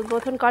টুর্নামেন্টের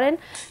উদ্বোধন করেন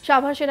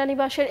সাভার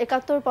সেনানিবাসের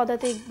 71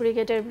 পদাতিক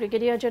ব্রিগেডের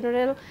ব্রিগেডিয়ার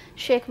জেনারেল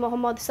শেখ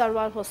মোহাম্মদ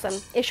সারওয়ার হোসেন।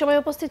 এ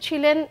সময় উপস্থিত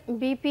ছিলেন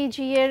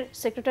বিপিজি এর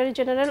সেক্রেটারি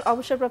জেনারেল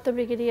অবসরপ্রাপ্ত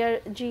brigadier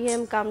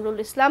GM Kamrul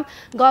Islam,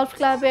 golf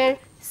ক্লাবের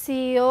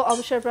সিইও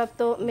অবসরপ্রাপ্ত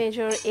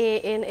মেজর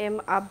ANM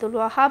আব্দুল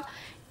ওয়াহাব।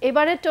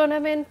 এবারের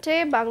টুর্নামেন্টে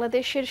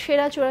বাংলাদেশের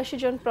সেরা 84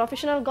 জন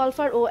প্রফেশনাল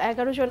গলফার ও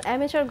 11 জন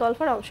অ্যামেচার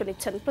গলফার অংশ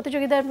নিচ্ছেন।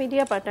 প্রতিযোগিতার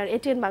মিডিয়া পার্টনার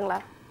ATN বাংলা।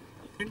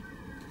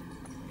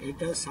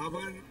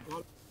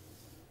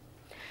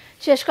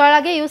 শেষ করার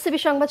আগে ইউসিবি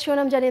সংবাদ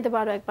শিরোনাম জানিয়ে দেব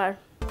আরও একবার।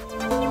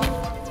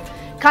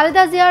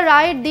 খালেদা জিয়ার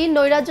রায়ের দিন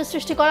নৈরাজ্য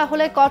সৃষ্টি করা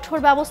হলে কঠোর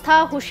ব্যবস্থা,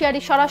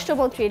 হুঁশিয়ারি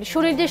স্বরাষ্ট্রমন্ত্রীর।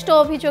 সুনির্দিষ্ট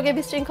অভিযোগে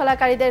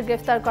বিশৃঙ্খলাকারীদের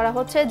গ্রেফতার করা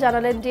হচ্ছে,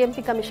 জানালেন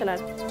ডিএমপি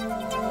কমিশনার।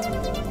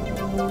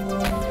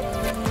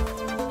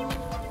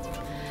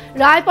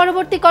 রায়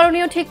পরবর্তী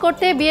করণীয় ঠিক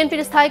করতে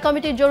বিএনপির স্থায়ী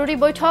কমিটির জরুরি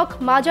বৈঠক।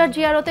 মাজার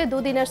জিয়ারতে 2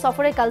 দিনের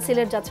সফরে কাল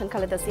সিলেট যাচ্ছেন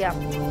খালেদা জিয়া।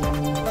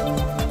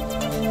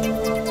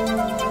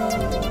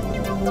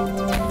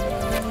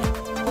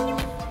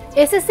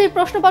 এসএসসির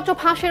প্রশ্নপত্র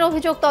ফাঁসের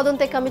অভিযোগ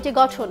তদন্তে কমিটি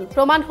গঠন।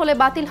 প্রমাণ হলে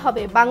বাতিল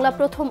হবে বাংলা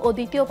প্রথম ও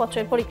দ্বিতীয়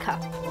পত্রের পরীক্ষা।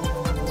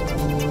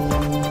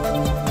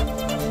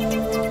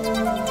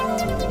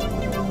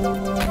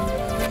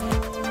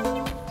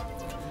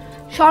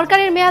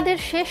 সরকারের মেয়াদের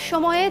শেষ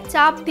সময়ে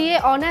চাপ দিয়ে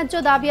অন্যায্য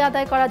দাবি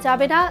আদায় করা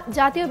যাবে না,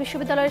 জাতীয়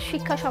বিশ্ববিদ্যালয়ের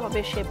শিক্ষা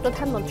সমাবেশে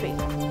প্রধানমন্ত্রী।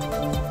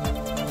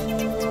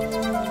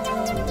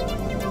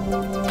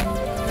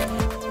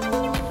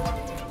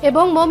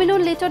 এবং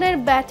মমিনুল লিটনের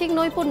ব্যাটিং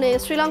নৈপুণ্যে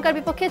শ্রীলঙ্কার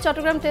বিপক্ষে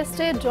চট্টগ্রাম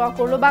টেস্টে ড্র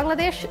করল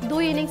বাংলাদেশ। 2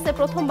 ইনিংসে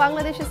প্রথম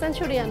বাংলাদেশি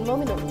সেঞ্চুরিয়ান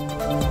মমিনুল।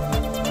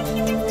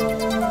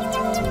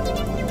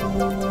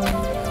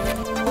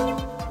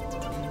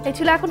 এই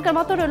ছিল এখনকার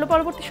মতো। রইল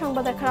পরবর্তী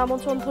সংবাদ দেখার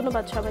আমন্ত্রণ।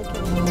 ধন্যবাদ সবাইকে।